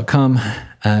gmail.com.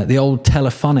 The old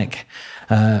telephonic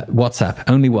WhatsApp,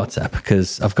 only WhatsApp,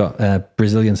 because I've got a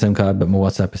Brazilian SIM card, but my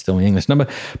WhatsApp is still my English number.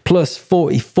 Plus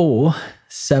 44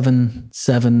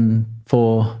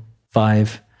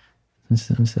 7745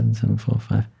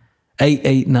 7745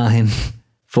 889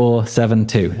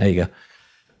 472. There you go.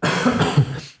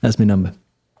 That's my number.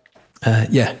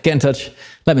 Yeah, get in touch.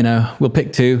 Let me know. We'll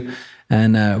pick 2,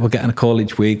 and we'll get on a call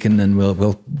each week, and then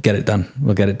we'll get it done.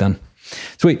 We'll get it done.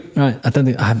 Sweet. Right. I don't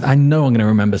think I know I'm going to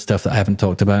remember stuff that I haven't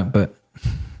talked about, but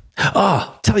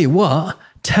tell you what.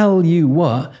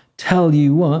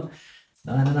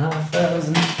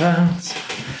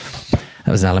 £9,500. That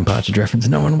was an Alan Partridge reference.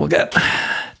 No one will get.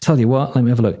 Tell you what. Let me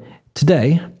have a look.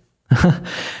 Today,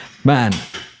 man,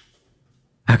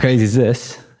 how crazy is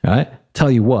this? Right.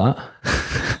 Tell you what.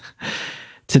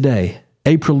 Today,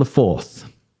 April the 4th.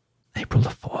 April the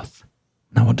 4th.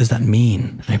 Now, what does that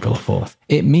mean, April the 4th?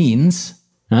 It means,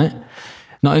 right?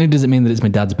 Not only does it mean that it's my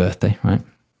dad's birthday, right?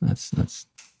 That's.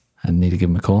 I need to give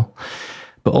him a call.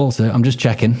 But also, I'm just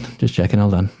checking,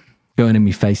 hold on. Going in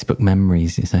my Facebook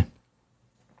memories, you say.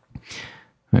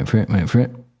 Wait for it.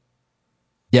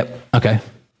 Yep, okay.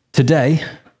 Today,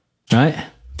 right?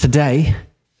 Today,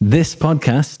 this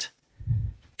podcast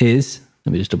is,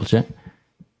 let me just double check,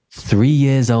 3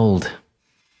 years old.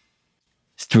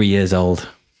 It's 3 years old.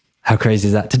 How crazy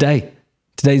is that?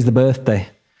 Today's the birthday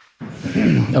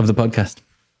of the podcast.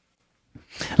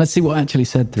 Let's see what I actually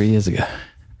said 3 years ago.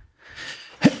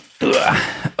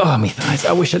 Oh, my thighs.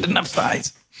 I wish I didn't have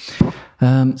thighs.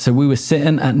 So we were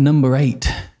sitting at number 8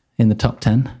 in the top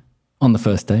 10 on the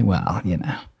first day. Well, you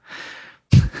know.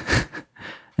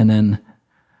 And then,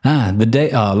 the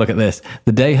day, look at this.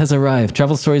 The day has arrived.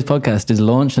 Travel Stories Podcast is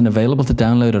launched and available to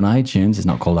download on iTunes. It's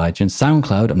not called iTunes.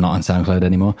 SoundCloud. I'm not on SoundCloud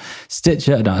anymore.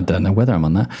 Stitcher. I don't know whether I'm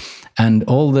on that. And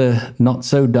all the not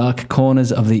so dark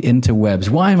corners of the interwebs.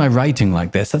 Why am I writing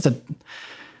like this? That's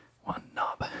one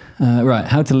knob. Right.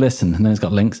 How to listen. And then it's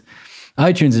got links.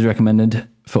 iTunes is recommended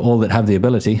for all that have the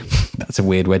ability. That's a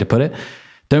weird way to put it.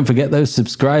 Don't forget those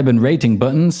subscribe and rating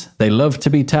buttons. They love to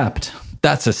be tapped.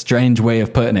 That's a strange way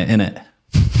of putting it, innit?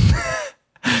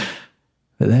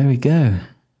 But there we go.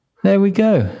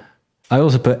 I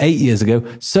also put 8 years ago,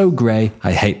 so grey,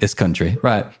 I hate this country.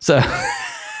 Right. So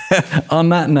on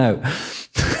that note,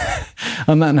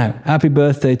 happy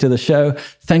birthday to the show.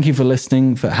 Thank you for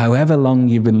listening for however long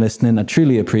you've been listening. I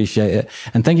truly appreciate it.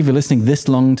 And thank you for listening this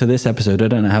long to this episode. I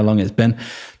don't know how long it's been,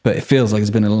 but it feels like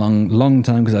it's been a long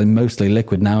time because I'm mostly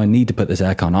liquid now. I need to put this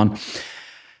aircon on.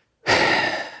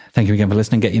 Thank you again for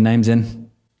listening. Get your names in.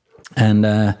 And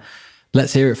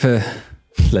let's hear it for,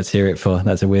 that's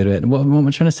a weird bit. What am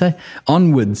I trying to say?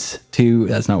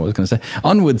 That's not what I was going to say.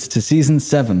 Onwards to season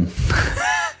 7.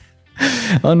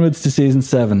 Onwards to season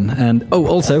 7. And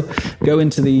also go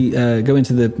into the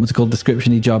what's it called,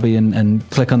 description-y jobby and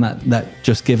click on that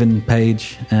Just Giving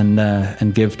page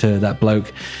and give to that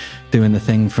bloke doing the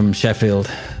thing from Sheffield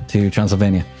to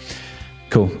Transylvania.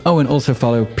 Cool. Oh, and also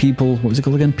follow People, what was it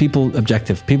called again? People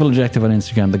Objective on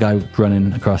Instagram, the guy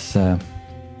running across the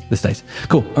States.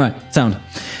 Cool. All right. Sound.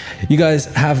 You guys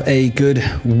have a good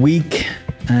week,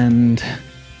 and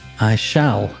I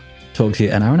shall talk to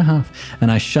you an hour and a half, and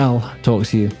I shall talk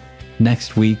to you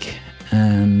next week.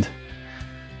 And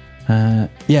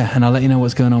and I'll let you know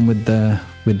what's going on with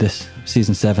this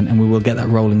season 7, and we will get that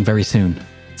rolling very soon.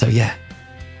 So yeah,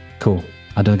 cool.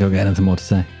 I don't got anything more to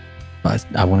say, but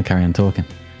I want to carry on talking.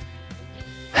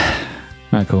 All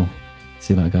right, cool.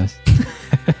 See you later, guys.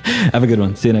 Have a good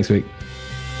one. See you next week.